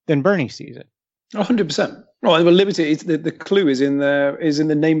lens than Bernie sees it. 100%. Right, well, Liberty, the clue is in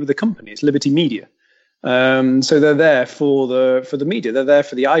the name of the company. It's Liberty Media. So they're there for the media. They're there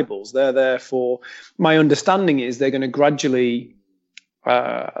for the eyeballs. They're there for. My understanding is they're going to gradually.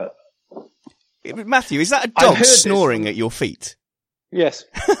 Matthew, is that a dog snoring at your feet? Yes.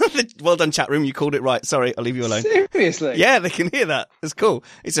 Well done, chat room. You called it right. Sorry, I'll leave you alone. Seriously? Yeah, they can hear that. It's cool.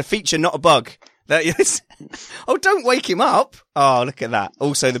 It's a feature, not a bug. That is. Oh, don't wake him up. Oh, look at that.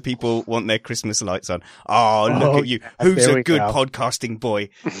 Also, the people want their Christmas lights on. Oh, look at you. Who's a good podcasting boy?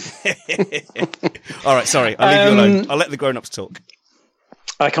 All right, sorry. I'll leave you alone. I'll let the grown-ups talk.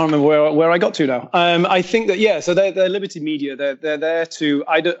 I can't remember where I got to now. I think that, yeah, so they're Liberty Media. They're there to...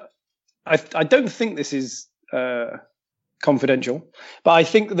 I don't think this is confidential, but I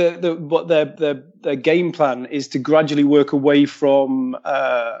think what their game plan is to gradually work away from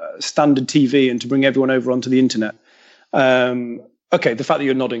standard TV and to bring everyone over onto the internet. Okay, the fact that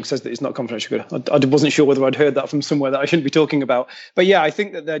you're nodding says that it's not confidential. Good. I wasn't sure whether I'd heard that from somewhere that I shouldn't be talking about. But yeah, I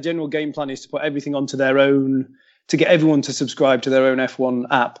think that their general game plan is to put everything onto their own, to get everyone to subscribe to their own F1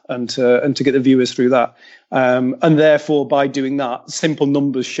 app and to get the viewers through that. And therefore, by doing that, simple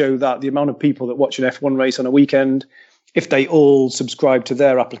numbers show that the amount of people that watch an F1 race on a weekend, if they all subscribe to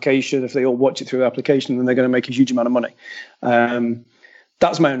their application, if they all watch it through their application, then they're going to make a huge amount of money.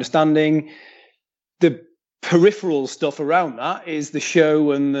 That's my understanding. The peripheral stuff around that is the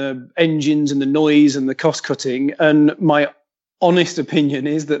show and the engines and the noise and the cost cutting. And my honest opinion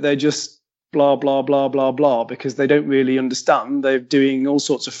is that they're just blah, blah, blah, blah, blah, because they don't really understand. They're doing all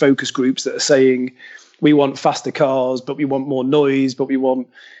sorts of focus groups that are saying, we want faster cars, but we want more noise, but we want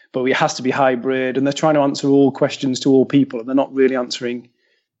but it has to be hybrid. And they're trying to answer all questions to all people, and they're not really answering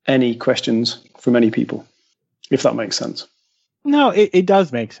any questions from any people, if that makes sense. No, it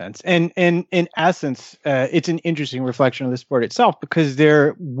does make sense. And in essence, it's an interesting reflection of the sport itself, because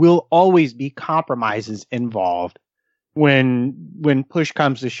there will always be compromises involved when push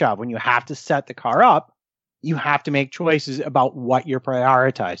comes to shove. When you have to set the car up, you have to make choices about what you're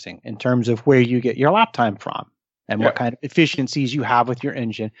prioritizing in terms of where you get your lap time from and what kind of efficiencies you have with your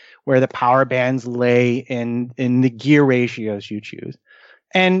engine, where the power bands lay in the gear ratios you choose.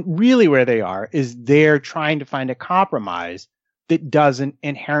 And really where they are is they're trying to find a compromise that doesn't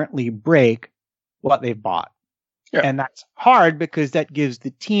inherently break what they've bought. Yeah. And that's hard because that gives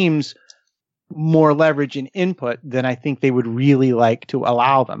the teams more leverage and input than I think they would really like to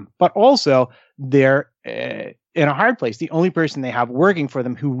allow them. But also, they're in a hard place. The only person they have working for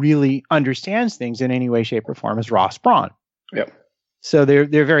them who really understands things in any way, shape, or form is Ross Brawn. Yep. So they're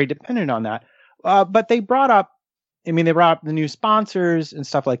very dependent on that. But they brought up the new sponsors and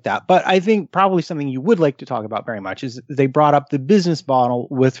stuff like that. But I think probably something you would like to talk about very much is they brought up the business model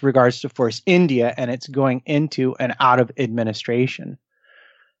with regards to Force India and it's going into and out of administration.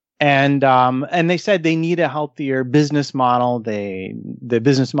 And they said they need a healthier business model. The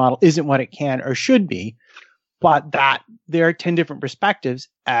business model isn't what it can or should be, but that there are 10 different perspectives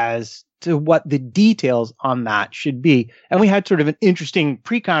as to what the details on that should be. And we had sort of an interesting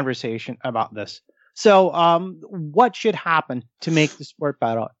pre-conversation about this. So what should happen to make the sport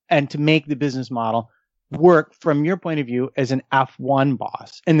better and to make the business model work from your point of view as an F1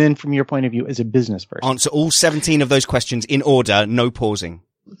 boss, and then from your point of view as a business person? Answer all 17 of those questions in order, no pausing.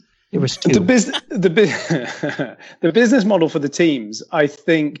 It was two. The business model for the teams, I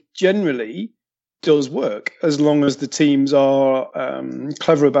think, generally does work as long as the teams are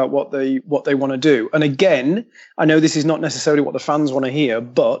clever about what they want to do. And again, I know this is not necessarily what the fans want to hear,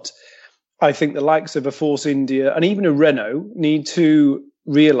 but I think the likes of a Force India and even a Renault need to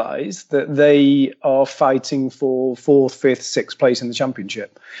realize that they are fighting for 4th, 5th, 6th place in the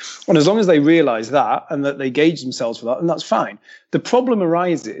championship. And as long as they realize that and that they gauge themselves for that, and that's fine. The problem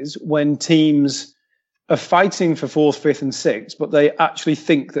arises when teams are fighting for 4th, 5th, and 6th, but they actually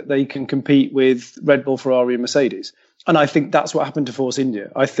think that they can compete with Red Bull, Ferrari, and Mercedes. And I think that's what happened to Force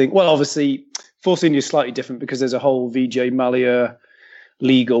India. I think, well, obviously, Force India is slightly different because there's a whole Vijay Mallya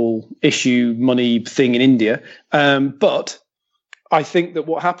legal issue money thing in India. But I think that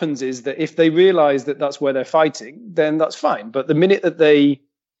what happens is that if they realize that that's where they're fighting, then that's fine. But the minute that they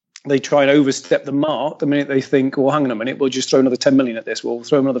try and overstep the mark, the minute they think, well, hang on a minute, we'll just throw another 10 million at this, we'll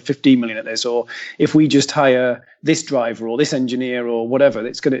throw another 15 million at this, or if we just hire this driver or this engineer or whatever,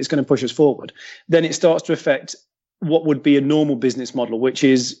 it's going to push us forward, then it starts to affect what would be a normal business model, which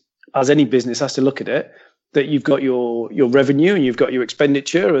is, as any business has to look at it, that you've got your revenue and you've got your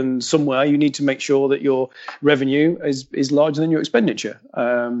expenditure, and somewhere you need to make sure that your revenue is larger than your expenditure.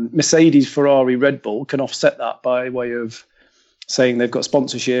 Mercedes, Ferrari, Red Bull can offset that by way of saying they've got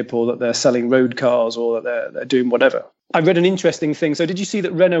sponsorship or that they're selling road cars or that they're doing whatever. I read an interesting thing. So did you see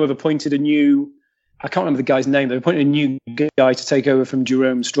that Renault have appointed I can't remember the guy's name, they've appointed a new guy to take over from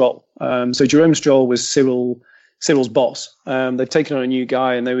Jerome Stroll. So Jerome Stroll was Cyril's boss. They've taken on a new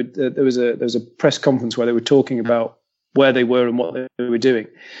guy, and there was a press conference where they were talking about where they were and what they were doing,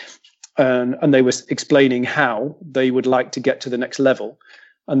 and they were explaining how they would like to get to the next level.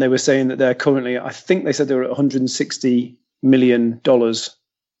 And they were saying that they're currently, I think they said they were at $160 million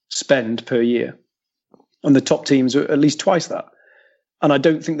spend per year, and the top teams are at least twice that. And I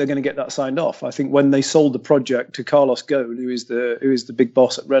don't think they're going to get that signed off. I think when they sold the project to Carlos Ghosn, who is the big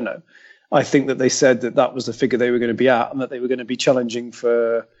boss at Renault, I think that they said that was the figure they were going to be at, and that they were going to be challenging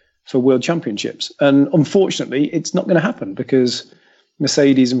for world championships. And unfortunately, it's not going to happen because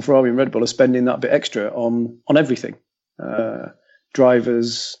Mercedes and Ferrari and Red Bull are spending that bit extra on everything.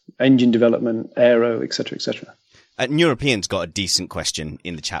 Drivers, engine development, aero, etc., etc. European's got a decent question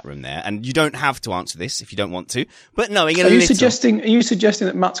in the chat room there, and you don't have to answer this if you don't want to. But knowing Are you suggesting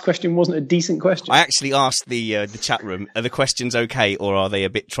that Matt's question wasn't a decent question? I actually asked the chat room, are the questions okay, or are they a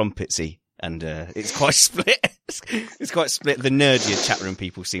bit trumpetsy? And it's quite split. It's quite split. The nerdier chat room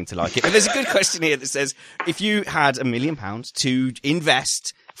people seem to like it. But there's a good question here that says, if you had £1 million to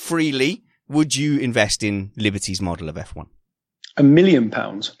invest freely, would you invest in Liberty's model of F1? £1 million?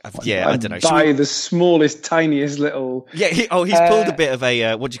 Yeah, I don't know. Buy the smallest, tiniest little... Yeah, he's pulled a bit of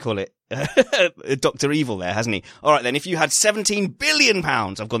a, what do you call it? Dr. Evil there, hasn't he? All right, then, if you had £17 billion,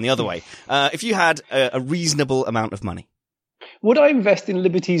 I've gone the other way. If you had a reasonable amount of money. Would I invest in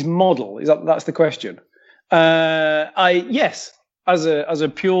Liberty's model? That's the question. Yes, as a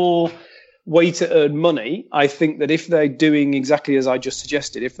pure way to earn money, I think that if they're doing exactly as I just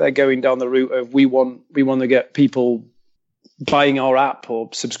suggested, if they're going down the route of we want to get people buying our app or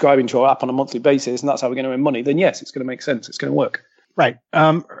subscribing to our app on a monthly basis, and that's how we're going to earn money, then yes, it's going to make sense. It's going to work. Right.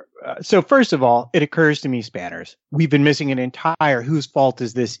 So first of all, it occurs to me, Spanners, we've been missing an entire Whose Fault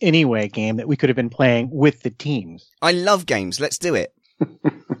Is This Anyway game that we could have been playing with the teams. I love games. Let's do it.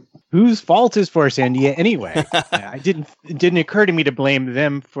 Whose fault is Force India anyway? It didn't occur to me to blame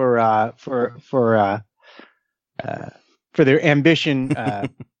them for their ambition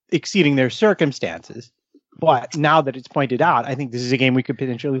exceeding their circumstances. But now that it's pointed out, I think this is a game we could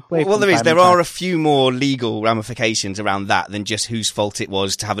potentially play. Well, there are a few more legal ramifications around that than just whose fault it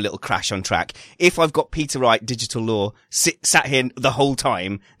was to have a little crash on track. If I've got Peter Wright, Digital Law, sat here the whole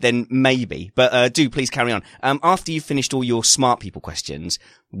time, then maybe. But do please carry on. After you've finished all your smart people questions,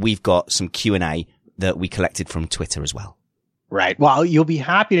 we've got some Q&A that we collected from Twitter as well. Right. Well, you'll be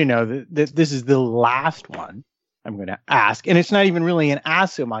happy to know that this is the last one I'm going to ask. And it's not even really an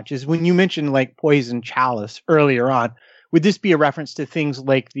ask so much as when you mentioned like Poison Chalice earlier on, would this be a reference to things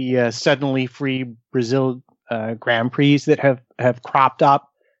like the suddenly free Brazil Grand Prix that have cropped up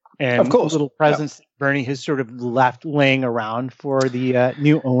and of course, little presents that Bernie has sort of left laying around for the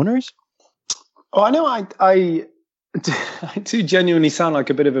new owners? Oh, I know. I do genuinely sound like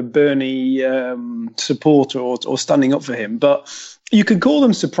a bit of a Bernie supporter or standing up for him, but you could call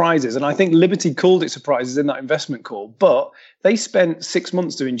them surprises, and I think Liberty called it surprises in that investment call, but they spent 6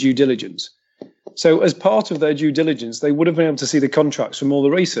 months doing due diligence. So as part of their due diligence, they would have been able to see the contracts from all the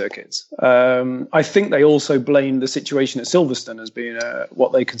race circuits. I think they also blamed the situation at Silverstone as being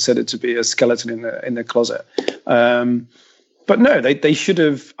what they considered to be a skeleton in the closet. But no, they should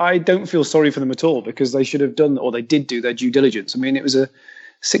have. I don't feel sorry for them at all, because they should have done, or they did do their due diligence. I mean, it was a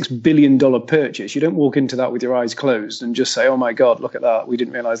 $6 billion purchase. You don't walk into that with your eyes closed and just say, oh my God, look at that. We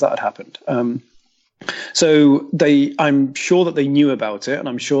didn't realize that had happened. So I'm sure that they knew about it, and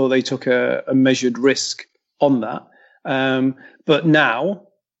I'm sure they took a measured risk on that. But now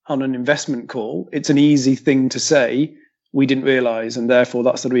on an investment call, it's an easy thing to say, we didn't realize, and therefore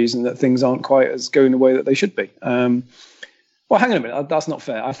that's the reason that things aren't quite as going the way that they should be. Well, hang on a minute. That's not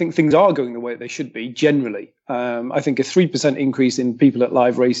fair. I think things are going the way they should be generally. I think a 3% increase in people at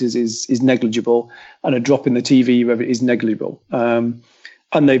live races is negligible, and a drop in the TV revenue is negligible.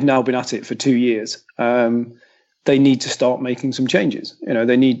 And they've now been at it for 2 years. They need to start making some changes. You know,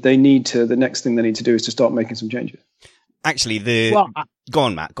 they need to. The next thing they need to do is to start making some changes. Actually, go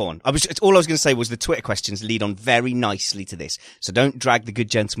on, Matt. Go on. All I was going to say was the Twitter questions lead on very nicely to this, so don't drag the good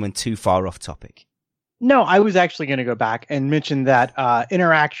gentleman too far off topic. No, I was actually going to go back and mention that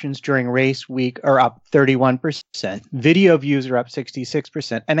interactions during race week are up 31%. Video views are up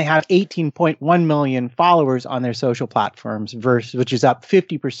 66%. And they have 18.1 million followers on their social platforms, which is up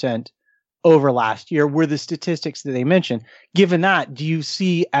 50% over last year, were the statistics that they mentioned. Given that, do you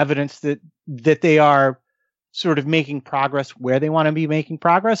see evidence that they are sort of making progress where they want to be making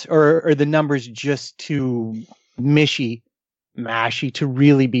progress? Or are the numbers just too mashy to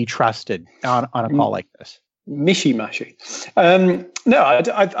really be trusted on a call like this? Mishy-mashy. No,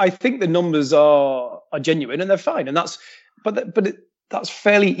 I think the numbers are genuine and they're fine, and that's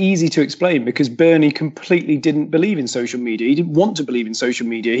fairly easy to explain, because Bernie completely didn't believe in social media. He didn't want to believe in social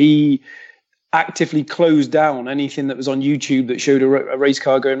media. He actively closed down anything that was on YouTube that showed a race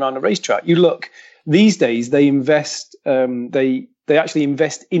car going around a racetrack. You look these days, they invest. They actually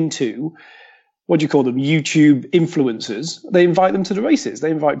invest into, what do you call them, YouTube influencers. They invite them to the races.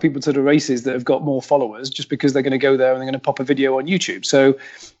 They invite people to the races that have got more followers just because they're going to go there and they're going to pop a video on YouTube. So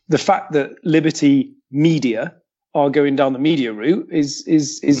the fact that Liberty Media are going down the media route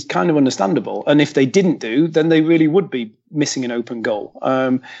is kind of understandable. And if they didn't do, then they really would be missing an open goal,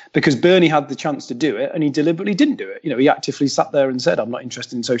 because Bernie had the chance to do it and he deliberately didn't do it. You know, he actively sat there and said, I'm not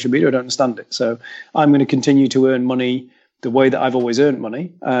interested in social media. I don't understand it. So I'm going to continue to earn money the way that I've always earned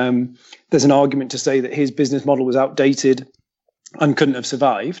money. There's an argument to say that his business model was outdated and couldn't have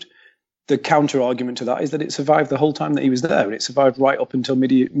survived. The counter argument to that is that it survived the whole time that he was there, and it survived right up until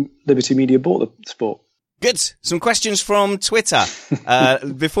Liberty Media bought the sport. Good. Some questions from Twitter.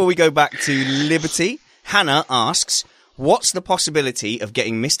 Before we go back to Liberty, Hannah asks, what's the possibility of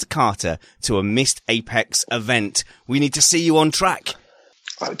getting Mr. Carter to a Missed Apex event? We need to see you on track.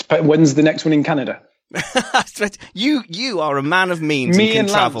 When's the next one in Canada? You are a man of means and can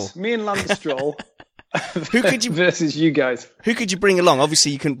travel. Me and Lance Stroll. Who could you versus you guys? Who could you bring along?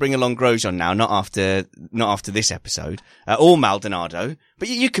 Obviously, you couldn't bring along Grosjean now, not after this episode, or Maldonado. But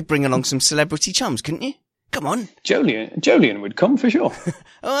you could bring along some celebrity chums, couldn't you? Come on. Jolyon would come for sure.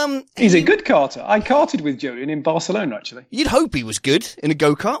 He's a good karter. I karted with Jolyon in Barcelona, actually. You'd hope he was good in a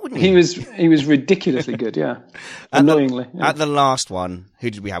go-kart, wouldn't you? He was ridiculously good, yeah. Annoyingly. At the last one, who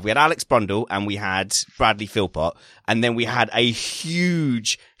did we have? We had Alex Brundle and we had Bradley Philpott, and then we had a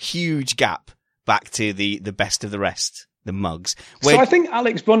huge, huge gap back to the best of the rest, the mugs. So I think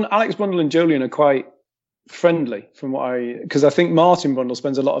Alex Brundle and Jolyon are quite friendly from because I think Martin Brundle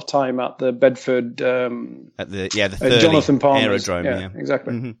spends a lot of time at the Bedford at the Jonathan Palmer's aerodrome. Yeah,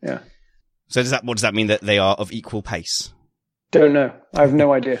 exactly. Mm-hmm. Yeah. So what does that mean, that they are of equal pace? Don't know. I have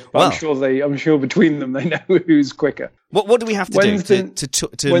no idea. Well, I'm sure between them they know who's quicker. What do we have to do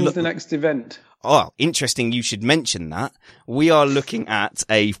to when's the next event? Oh, interesting. You should mention that. We are looking at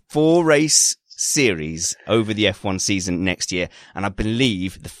a 4-race series over the F1 season next year, and I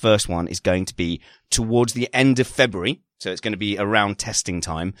believe the first one is going to be towards the end of February, so it's going to be around testing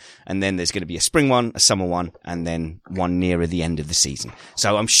time, and then there's going to be a spring one, a summer one, and then one nearer the end of the season.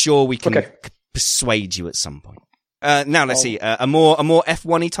 So I'm sure we can persuade you at some point. Now let's see a more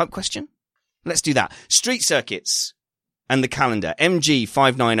F1-y type question. Let's do that. Street circuits and the calendar.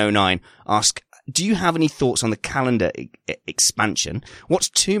 MG5909 ask, do you have any thoughts on the calendar expansion? What's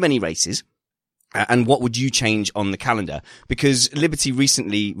too many races? And what would you change on the calendar? Because Liberty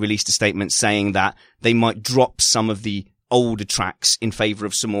recently released a statement saying that they might drop some of the older tracks in favor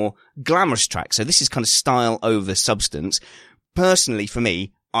of some more glamorous tracks. So this is kind of style over substance. Personally, for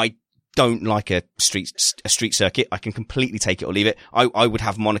me, I don't like a street circuit. I can completely take it or leave it. I would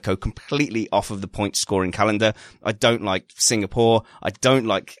have Monaco completely off of the point scoring calendar. I don't like Singapore. I don't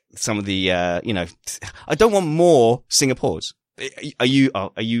like some of the, I don't want more Singapores. You're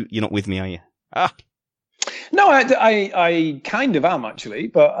not with me, are you? No, I kind of am actually,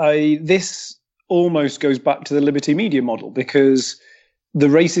 but this almost goes back to the Liberty Media model, because the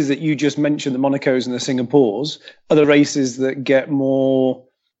races that you just mentioned, the Monacos and the Singapores, are the races that get more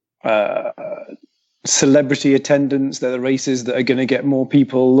celebrity attendance. They're the races that are going to get more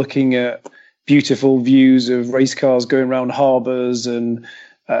people looking at beautiful views of race cars going around harbours and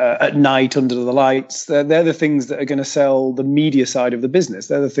at night under the lights. They're the things that are going to sell the media side of the business.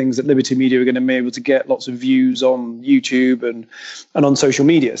 They're the things that Liberty Media are going to be able to get lots of views on YouTube and on social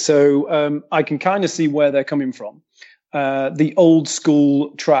media. So I can kind of see where they're coming from. The old school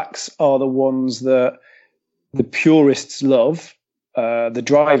tracks are the ones that the purists love, the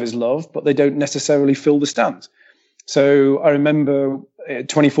drivers love, but they don't necessarily fill the stands. So I remember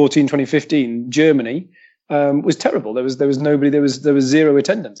 2014, 2015, Germany was terrible. There was nobody. There was zero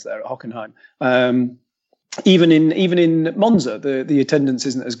attendance there at Hockenheim. Even in Monza, the attendance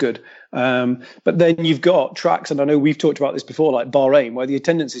isn't as good. But then you've got tracks, and I know we've talked about this before, like Bahrain, where the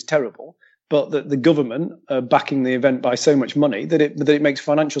attendance is terrible, but the government are backing the event by so much money that it makes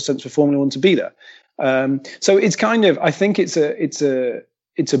financial sense for Formula One to be there. So it's kind of, I think it's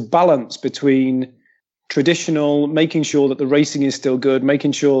a balance between traditional, making sure that the racing is still good,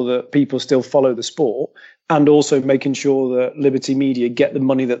 making sure that people still follow the sport, and also making sure that Liberty Media get the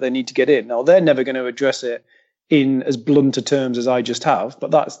money that they need to get in. Now, they're never going to address it in as blunt a terms as I just have,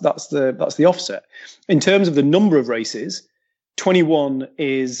 but that's the offset. In terms of the number of races, 21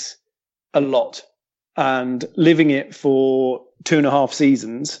 is a lot, and living it for 2.5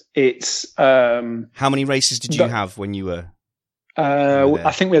 seasons, it's how many races did you have when you were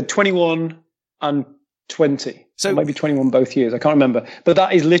I think we had 21 and 20, so maybe 21 both years. I can't remember, but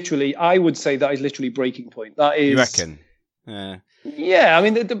that is literally, I would say that is literally breaking point. That is, you reckon? Yeah, I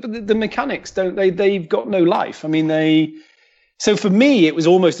mean the mechanics they've got no life. I mean so for me it was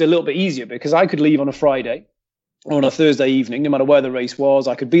almost a little bit easier, because I could leave on a Friday or on a Thursday evening, no matter where the race was.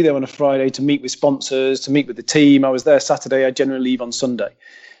 I could be there on a Friday to meet with sponsors, to meet with the team. I was there Saturday. I generally leave on Sunday.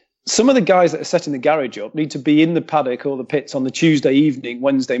 Some of the guys that are setting the garage up need to be in the paddock or the pits on the Tuesday evening,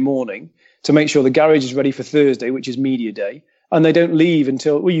 Wednesday morning, to make sure the garage is ready for Thursday, which is media day. And they don't leave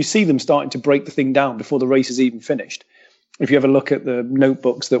until, well, you see them starting to break the thing down before the race is even finished. If you ever look at the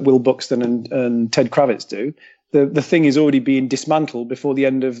notebooks that Will Buxton and Ted Kravitz do, the thing is already being dismantled before the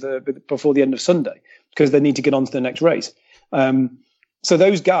end of Sunday, because they need to get on to the next race. So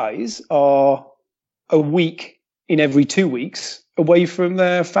those guys are a week in every 2 weeks away from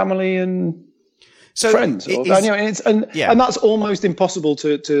their family and friends. And that's almost impossible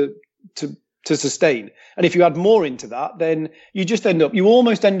to sustain. And if you add more into that, then you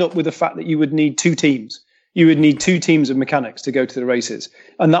almost end up with the fact that you would need 2 teams. You would need 2 teams of mechanics to go to the races.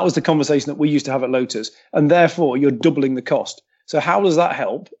 And that was the conversation that we used to have at Lotus. And therefore, you're doubling the cost. So how does that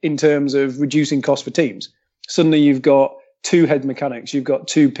help in terms of reducing costs for teams? Suddenly you've got 2 head mechanics, you've got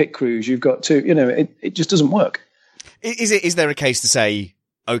 2 pit crews, you've got 2, it just doesn't work. Is there a case to say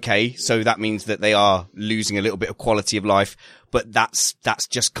okay, so that means that they are losing a little bit of quality of life, but that's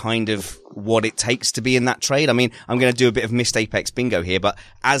just kind of what it takes to be in that trade. I mean, I'm going to do a bit of missed Apex bingo here, but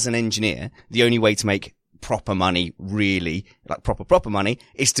as an engineer, the only way to make proper money, really, like proper money,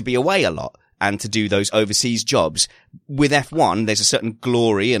 is to be away a lot and to do those overseas jobs. With F1, there's a certain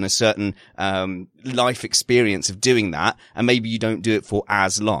glory and a certain life experience of doing that, and maybe you don't do it for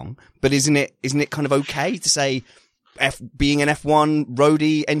as long. But isn't it kind of okay to say being an F1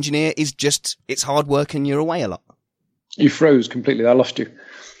 roadie engineer is just, it's hard work and you're away a lot? You froze completely. I lost you.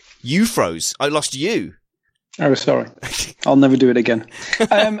 You froze. I lost you. Oh, sorry. I'll never do it again.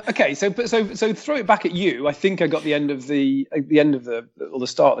 Okay, so throw it back at you. I think I got the end of the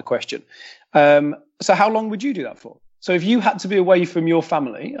start of the question. So how long would you do that for? So if you had to be away from your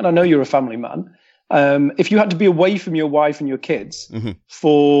family, and I know you're a family man, if you had to be away from your wife and your kids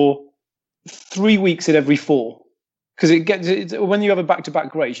for 3 weeks in every 4, because when you have a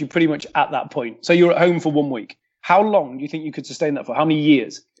back-to-back race, you're pretty much at that point. So you're at home for 1 week. How long do you think you could sustain that for? How many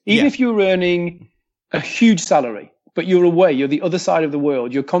years? Even if you were earning a huge salary, but you're away, you're the other side of the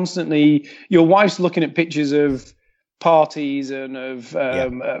world. You're constantly, your wife's looking at pictures of parties and of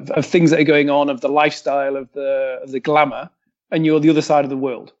things that are going on, of the lifestyle, of the glamour, and you're the other side of the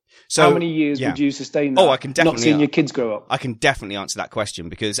world. So how many years would you sustain that? Oh, I can definitely not seeing your kids grow up. I can definitely answer that question,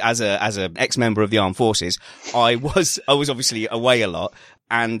 because as a ex-member of the armed forces, I was obviously away a lot,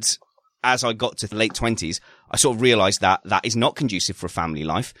 and as I got to the late 20s, I sort of realized that is not conducive for a family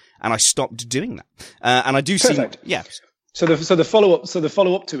life, and I stopped doing that. And I do Perfect. So the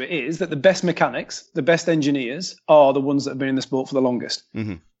follow up to it is that the best mechanics, the best engineers, are the ones that have been in the sport for the longest.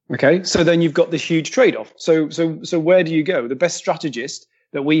 Mm-hmm. Okay, so then you've got this huge trade-off. So where do you go? The best strategist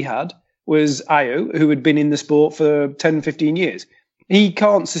that we had was Ayo, who had been in the sport for 10, 15 years. He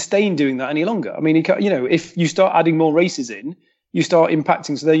can't sustain doing that any longer. I mean, he can't, if you start adding more races in, you start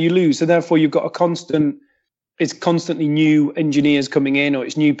impacting, so then you lose. So therefore, you've got it's constantly new engineers coming in, or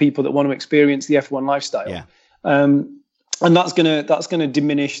it's new people that want to experience the F1 lifestyle. Yeah. And that's gonna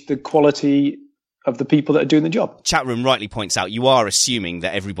diminish the quality of the people that are doing the job. Chat room rightly points out you are assuming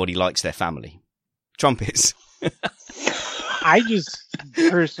that everybody likes their family. Trump is. I just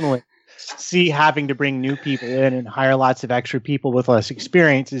personally see having to bring new people in and hire lots of extra people with less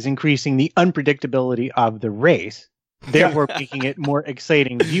experience is increasing the unpredictability of the race, therefore making it more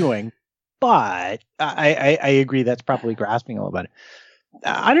exciting viewing. But I agree that's probably grasping a little bit.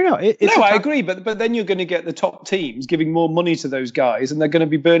 I don't know. I agree, but then you're going to get the top teams giving more money to those guys, and they're going to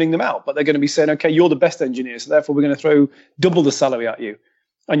be burning them out. But they're going to be saying, okay, you're the best engineer, so therefore we're going to throw double the salary at you,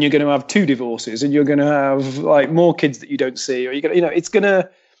 and you're going to have 2 divorces, and you're going to have like more kids that you don't see, or you're going to, it's going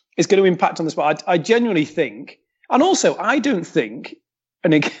to impact on the sport. I genuinely think, and also I don't think,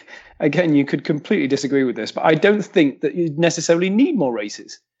 and again, you could completely disagree with this, but I don't think that you necessarily need more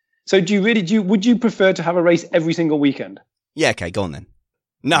races. So would you prefer to have a race every single weekend? Yeah, okay, go on then.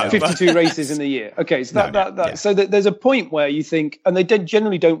 No, 52 races in the year. Okay, so so there's a point where you think, and they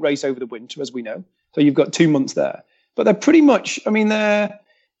generally don't race over the winter, as we know. So you've got 2 months there, but they're pretty much. I mean,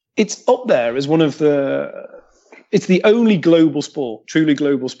 it's up there as one of the. It's the only global sport, truly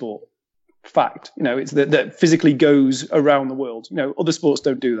global sport. Fact, it's that physically goes around the world. Other sports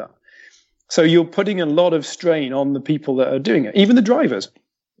don't do that. So you're putting a lot of strain on the people that are doing it, even the drivers.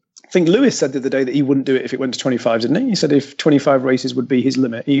 I think Lewis said the other day that he wouldn't do it if it went to 25, didn't he? He said if 25 races would be his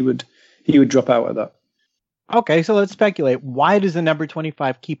limit, he would drop out of that. Okay, so let's speculate. Why does the number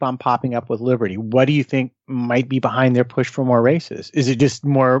 25 keep on popping up with Liberty? What do you think might be behind their push for more races? Is it just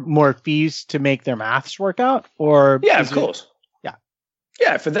more fees to make their maths work out? Or yeah, of course.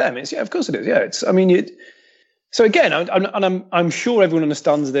 Yeah, for them, of course it is. Yeah, it's. I mean, so again, I'm sure everyone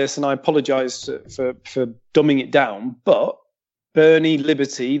understands this, and I apologise for dumbing it down, but. Bernie,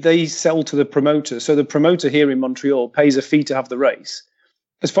 Liberty, they sell to the promoter. So the promoter here in Montreal pays a fee to have the race.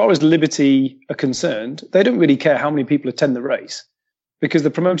 As far as Liberty are concerned, they don't really care how many people attend the race because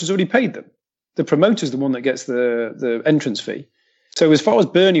the promoter's already paid them. The promoter's the one that gets the entrance fee. So as far as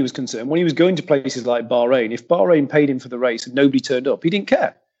Bernie was concerned, when he was going to places like Bahrain, if Bahrain paid him for the race and nobody turned up, he didn't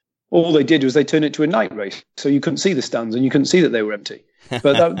care. All they did was they turned it to a night race. So you couldn't see the stands and you couldn't see that they were empty.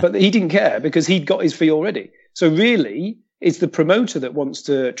 But he didn't care because he'd got his fee already. So really, it's the promoter that wants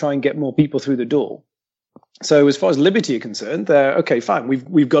to try and get more people through the door. So as far as Liberty are concerned, they're okay, fine.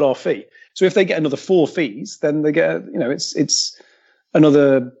 We've got our fee. So if they get another 4 fees, then they get, it's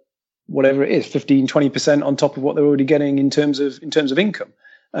another, whatever it is, 15, 20% on top of what they're already getting in terms of income.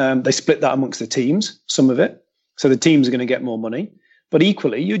 They split that amongst the teams, some of it. So the teams are going to get more money, but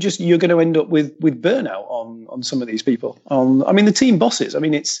equally you're going to end up with burnout on some of these people. The team bosses. I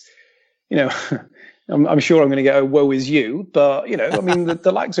mean, it's, I'm sure I'm going to get a woe is you, but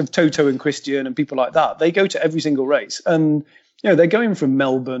the likes of Toto and Christian and people like that, they go to every single race, and they're going from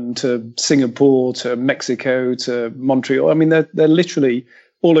Melbourne to Singapore to Mexico to Montreal. I mean, they're literally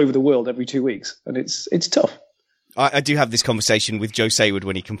all over the world every 2 weeks, and it's tough. I do have this conversation with Joe Sayward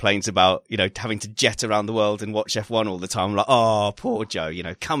when he complains about, having to jet around the world and watch F1 all the time. I'm like, oh, poor Joe,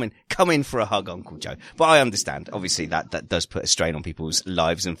 come in for a hug, Uncle Joe. But I understand. Obviously, that does put a strain on people's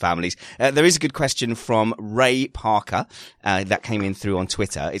lives and families. There is a good question from Ray Parker, that came in through on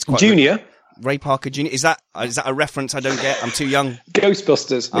Twitter. It's quite Junior. Ray Parker Jr. Is that a reference I don't get? I'm too young.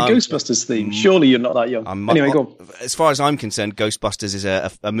 Ghostbusters. The Ghostbusters theme. Surely you're not that young. Anyway, go on. As far as I'm concerned, Ghostbusters is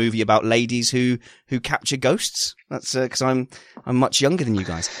a movie about ladies who capture ghosts. That's because I'm much younger than you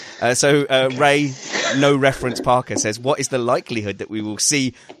guys. So Ray, no reference Parker says, what is the likelihood that we will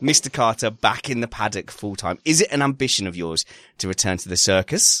see Mr. Carter back in the paddock full time? Is it an ambition of yours to return to the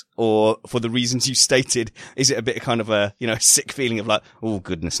circus, or for the reasons you stated, is it a bit of kind of a sick feeling of like, oh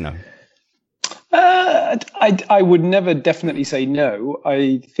goodness no? I would never definitely say no.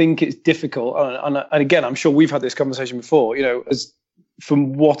 I think it's difficult, and again, I'm sure we've had this conversation before. As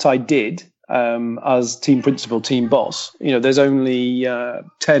from what I did as team principal, team boss, there's only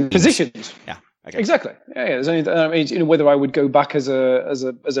 10 positions. Yeah, okay. Exactly. Yeah, there's only. Whether I would go back as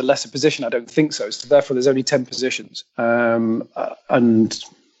a lesser position, I don't think so. So therefore, there's only 10 positions, and.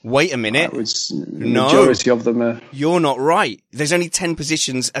 Wait a minute. No, majority of them are. You're not right. There's only 10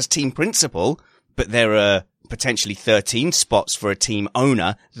 positions as team principal, but there are potentially 13 spots for a team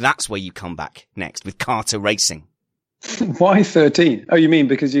owner. That's where you come back next with Carter Racing. Why 13? Oh, you mean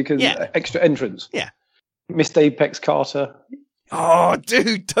because you can extra entrance? Yeah. Missed Apex Carter. Oh,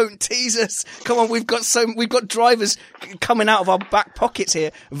 dude, don't tease us. Come on, we've got drivers coming out of our back pockets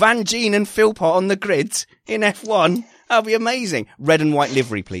here. Van Gien and Philpott on the grid in F1. That'll be amazing. Red and white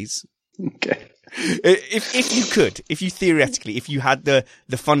livery, please. Okay. If you had the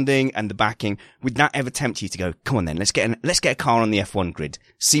funding and the backing, would that ever tempt you to go, come on then, let's get a car on the F1 grid,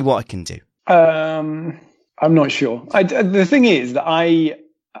 see what I can do? I'm not sure. The thing is that I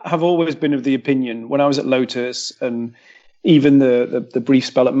have always been of the opinion when I was at Lotus and even the brief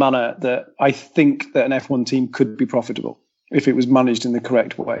spell at Manor that I think that an F1 team could be profitable if it was managed in the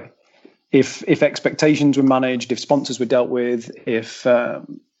correct way. If expectations were managed, if sponsors were dealt with, if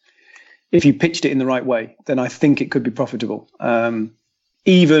you pitched it in the right way, then I think it could be profitable.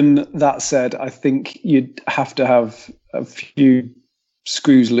 Even that said, I think you'd have to have a few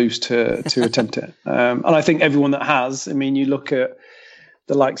screws loose to attempt it. And I think everyone that has, you look at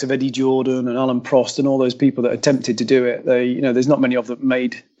the likes of Eddie Jordan and Alan Prost and all those people that attempted to do it. There's not many of them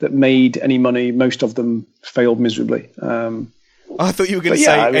that made any money. Most of them failed miserably. I thought you were going to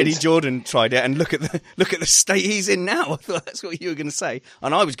say Eddie Jordan tried it, and look at the state he's in now. I thought that's what you were going to say,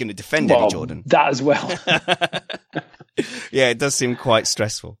 and I was going to defend Eddie Jordan. That as well. Yeah, it does seem quite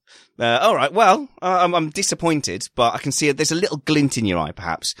stressful. All right, well, I'm disappointed, but I can see there's a little glint in your eye,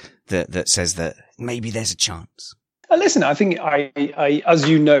 perhaps, that says that maybe there's a chance. Listen, I think I as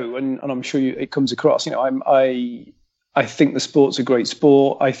you know, and I'm sure it comes across. I think the sport's a great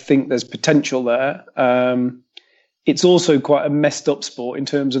sport. I think there's potential there. It's also quite a messed up sport in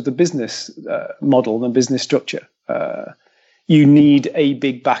terms of the business model and the business structure. You need a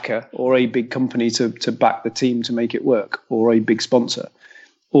big backer or a big company to back the team to make it work, or a big sponsor,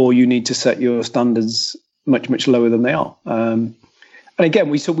 or you need to set your standards much, much lower than they are. And again,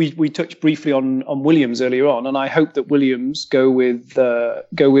 we touched briefly on Williams earlier on, and I hope that Williams go with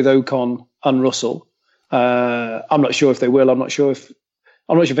Ocon and Russell. I'm not sure if they will. I'm not sure if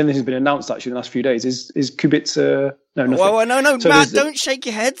anything's been announced actually in the last few days. Is Kubica? No, nothing. Well, no, so Matt, don't shake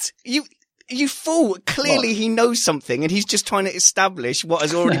your head. You fool. Clearly he knows something and he's just trying to establish what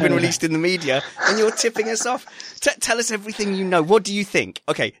has already been released in the media, and you're tipping us off. Tell us everything you know. What do you think?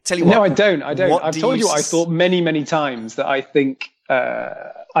 Okay, tell you what. No, I don't. I've told you what I thought many, many times, that I think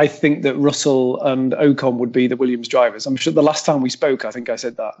that Russell and Ocon would be the Williams drivers. I'm sure the last time we spoke, I think I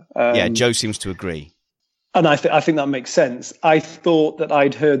said that. Yeah, Joe seems to agree. And I think that makes sense. I thought that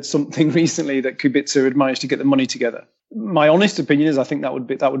I'd heard something recently that Kubica had managed to get the money together. My honest opinion is I think that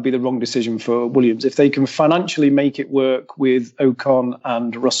would be the wrong decision for Williams. If they can financially make it work with Ocon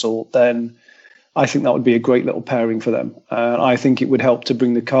and Russell, then I think that would be a great little pairing for them. I think it would help to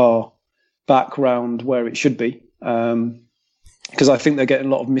bring the car back round where it should be, because I think they're getting a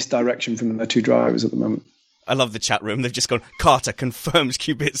lot of misdirection from their two drivers at the moment. I love the chat room. They've just gone, Carter confirms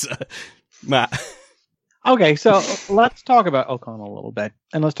Kubica. Matt. Okay, so let's talk about Ocon a little bit,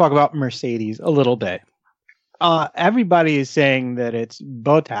 and let's talk about Mercedes a little bit. Everybody is saying that it's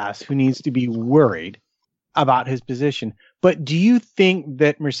Bottas who needs to be worried about his position. But do you think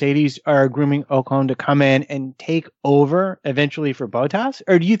that Mercedes are grooming Ocon to come in and take over eventually for Bottas?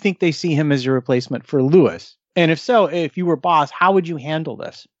 Or do you think they see him as a replacement for Lewis? And if so, if you were boss, how would you handle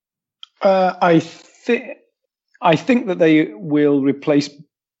this? I think that they will replace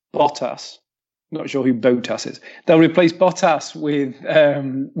Bottas. Not sure who Bottas is. They'll replace Bottas with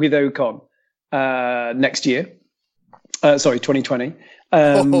Ocon next year. 2020.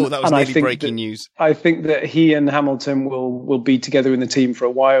 That was nearly breaking news. I think that he and Hamilton will be together in the team for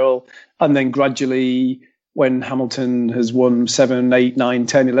a while, and then gradually, when Hamilton has won 7, 8, 9,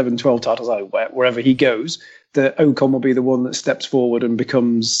 10, 11, 12 titles, wherever he goes, that Ocon will be the one that steps forward and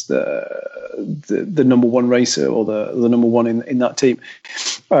becomes the number one racer or the number one in that team.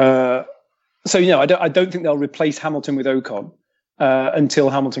 I don't think they'll replace Hamilton with Ocon until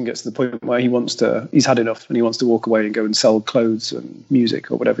Hamilton gets to the point where he's had enough and he wants to walk away and go and sell clothes and music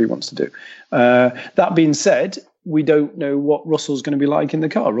or whatever he wants to do. That being said, we don't know what Russell's going to be like in the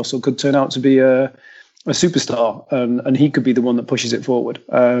car. Russell could turn out to be a superstar, and he could be the one that pushes it forward.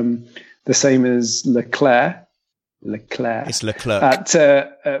 The same as Leclerc. It's Leclerc at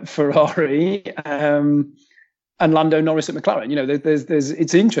Ferrari, and Lando Norris at McLaren. You know,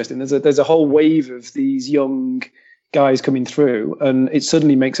 it's interesting. There's a whole wave of these young guys coming through, and it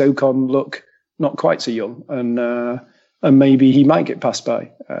suddenly makes Ocon look not quite so young, and maybe he might get passed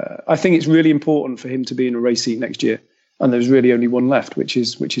by. I think it's really important for him to be in a race seat next year, and there's really only one left, which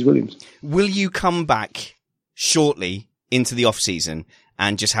is Williams. Will you come back shortly into the off season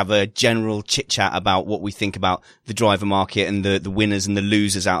and just have a general chit chat about what we think about the driver market and the winners and the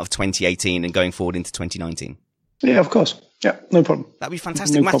losers out of 2018 and going forward into 2019? Yeah, of course. Yeah, no problem. That'd be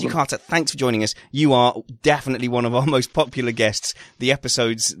fantastic. Matthew Carter, thanks for joining us. You are definitely one of our most popular guests. The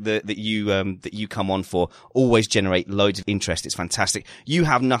episodes that you come on for always generate loads of interest. It's fantastic. You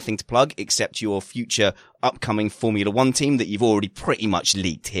have nothing to plug except your future upcoming Formula One team that you've already pretty much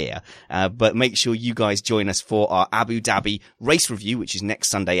leaked here. But make sure you guys join us for our Abu Dhabi race review, which is next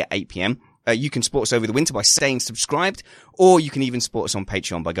Sunday at 8 p.m. You can support us over the winter by staying subscribed, or you can even support us on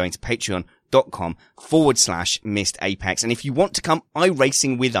Patreon by going to patreon.com/Missed Apex. And if you want to come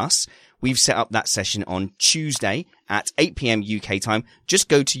iRacing with us, we've set up that session on Tuesday at 8 p.m. UK time. Just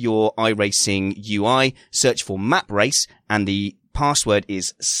go to your iRacing UI, search for Map Race, and the password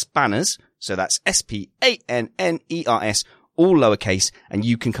is Spanners. So that's SPANNERS, all lowercase, and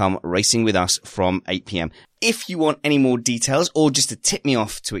you can come racing with us from 8 p.m. If you want any more details or just to tip me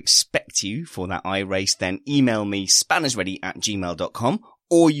off to expect you for that iRace, then email me spannersready@gmail.com,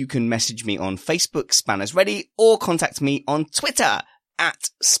 or you can message me on Facebook, SpannersReady, or contact me on Twitter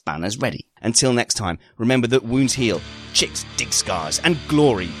 @SpannersReady. Until next time, remember that wounds heal, chicks dig scars, and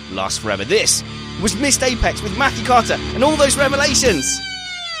glory lasts forever. This was Missed Apex with Matthew Carter and all those revelations.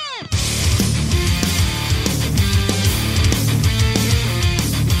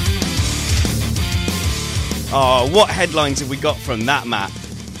 Oh, what headlines have we got from that, Matt?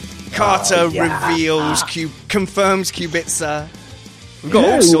 Carter reveals, confirms Kubica. We've got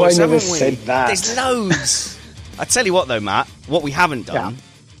all sorts, haven't we? Said that. There's loads. I tell you what, though, Matt, what we haven't done,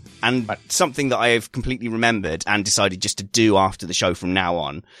 and something that I have completely remembered and decided just to do after the show from now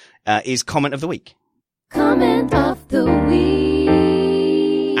on, is Comment of the Week. Comment of the Week.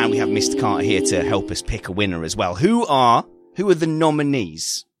 And we have Mr. Carter here to help us pick a winner as well. Who are the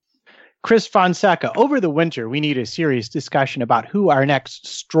nominees? Chris Fonseca, over the winter, we need a serious discussion about who our next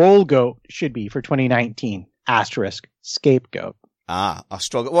Stroll goat should be for 2019. Asterisk, scapegoat. Our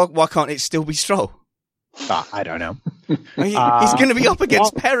Stroll. Why can't it still be Stroll? I don't know. He's going to be up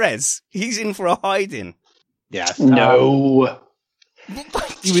against Perez. He's in for a hiding. Yes. No.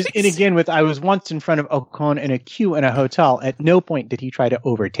 He was in again with, I was once in front of Ocon in a queue in a hotel. At no point did he try to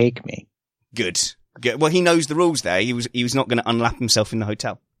overtake me. Good. Well, he knows the rules there. He was not going to unlap himself in the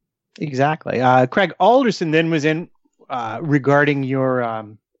hotel. Exactly. Craig Alderson then was in regarding your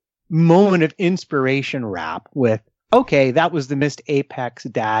moment of inspiration rap with, okay, that was the Missed Apex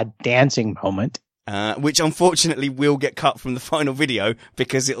dad dancing moment. Which unfortunately will get cut from the final video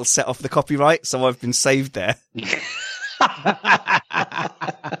because it'll set off the copyright, so I've been saved there.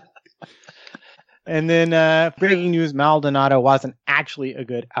 And then breaking news, Maldonado wasn't actually a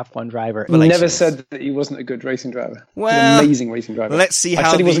good F1 driver. I never said that he wasn't a good racing driver. Well, an amazing racing driver. Let's see how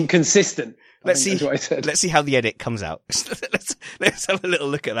I said he wasn't consistent. Let's see how the edit comes out. let's have a little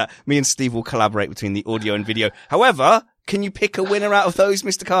look at that. Me and Steve will collaborate between the audio and video. However, can you pick a winner out of those,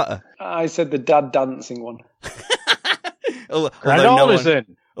 Mr. Carter? I said the dad dancing one. Although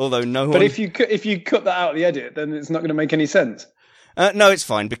no one. But if you cut that out of the edit, then it's not going to make any sense. No, it's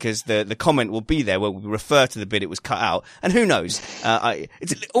fine because the comment will be there where we refer to the bit it was cut out. And who knows?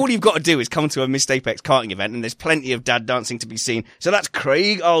 All you've got to do is come to a Missed Apex karting event and there's plenty of dad dancing to be seen. So that's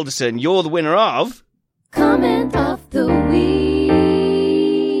Craig Alderson. You're the winner of... Comment of the week.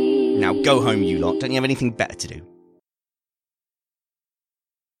 Now go home, you lot. Don't you have anything better to do?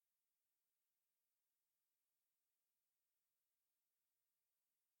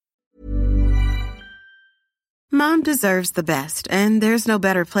 Mom deserves the best, and there's no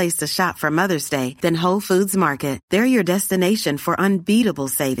better place to shop for Mother's Day than Whole Foods Market. They're your destination for unbeatable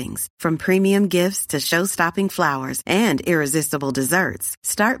savings, from premium gifts to show-stopping flowers and irresistible desserts.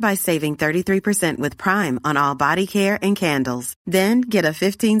 Start by saving 33% with Prime on all body care and candles. Then get a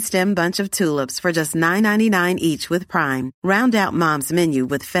 15-stem bunch of tulips for just $9.99 each with Prime. Round out Mom's menu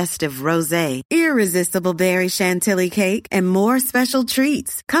with festive rosé, irresistible berry chantilly cake, and more special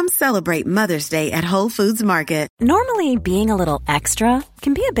treats. Come celebrate Mother's Day at Whole Foods Market. Normally, being a little extra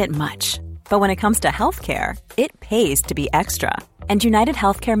can be a bit much. But when it comes to healthcare, it pays to be extra. And United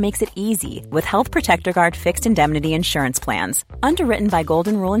Healthcare makes it easy with Health Protector Guard fixed indemnity insurance plans. Underwritten by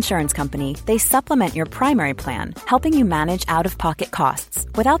Golden Rule Insurance Company, they supplement your primary plan, helping you manage out-of-pocket costs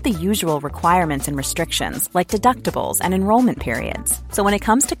without the usual requirements and restrictions like deductibles and enrollment periods. So when it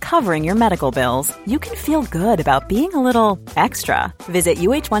comes to covering your medical bills, you can feel good about being a little extra. Visit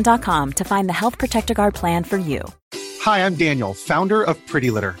uh1.com to find the Health Protector Guard plan for you. Hi, I'm Daniel, founder of Pretty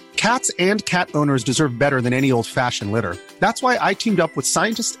Litter. Cats and cat owners deserve better than any old-fashioned litter. That's why I teamed up with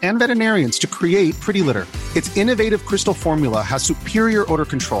scientists and veterinarians to create Pretty Litter. Its innovative crystal formula has superior odor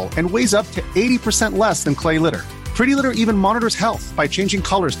control and weighs up to 80% less than clay litter. Pretty Litter even monitors health by changing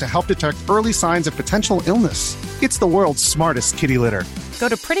colors to help detect early signs of potential illness. It's the world's smartest kitty litter. Go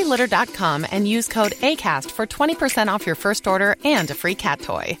to prettylitter.com and use code ACAST for 20% off your first order and a free cat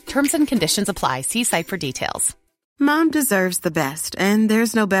toy. Terms and conditions apply. See site for details. Mom deserves the best, and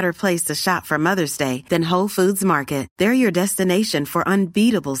there's no better place to shop for Mother's Day than Whole Foods Market. They're your destination for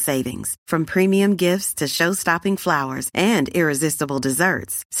unbeatable savings, from premium gifts to show-stopping flowers and irresistible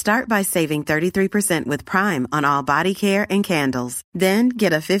desserts. Start by saving 33% with Prime on all body care and candles. Then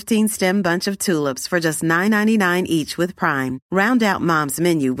get a 15-stem bunch of tulips for just $9.99 each with Prime. Round out Mom's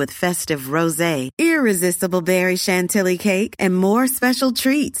menu with festive rosé, irresistible berry chantilly cake, and more special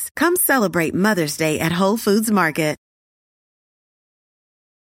treats. Come celebrate Mother's Day at Whole Foods Market.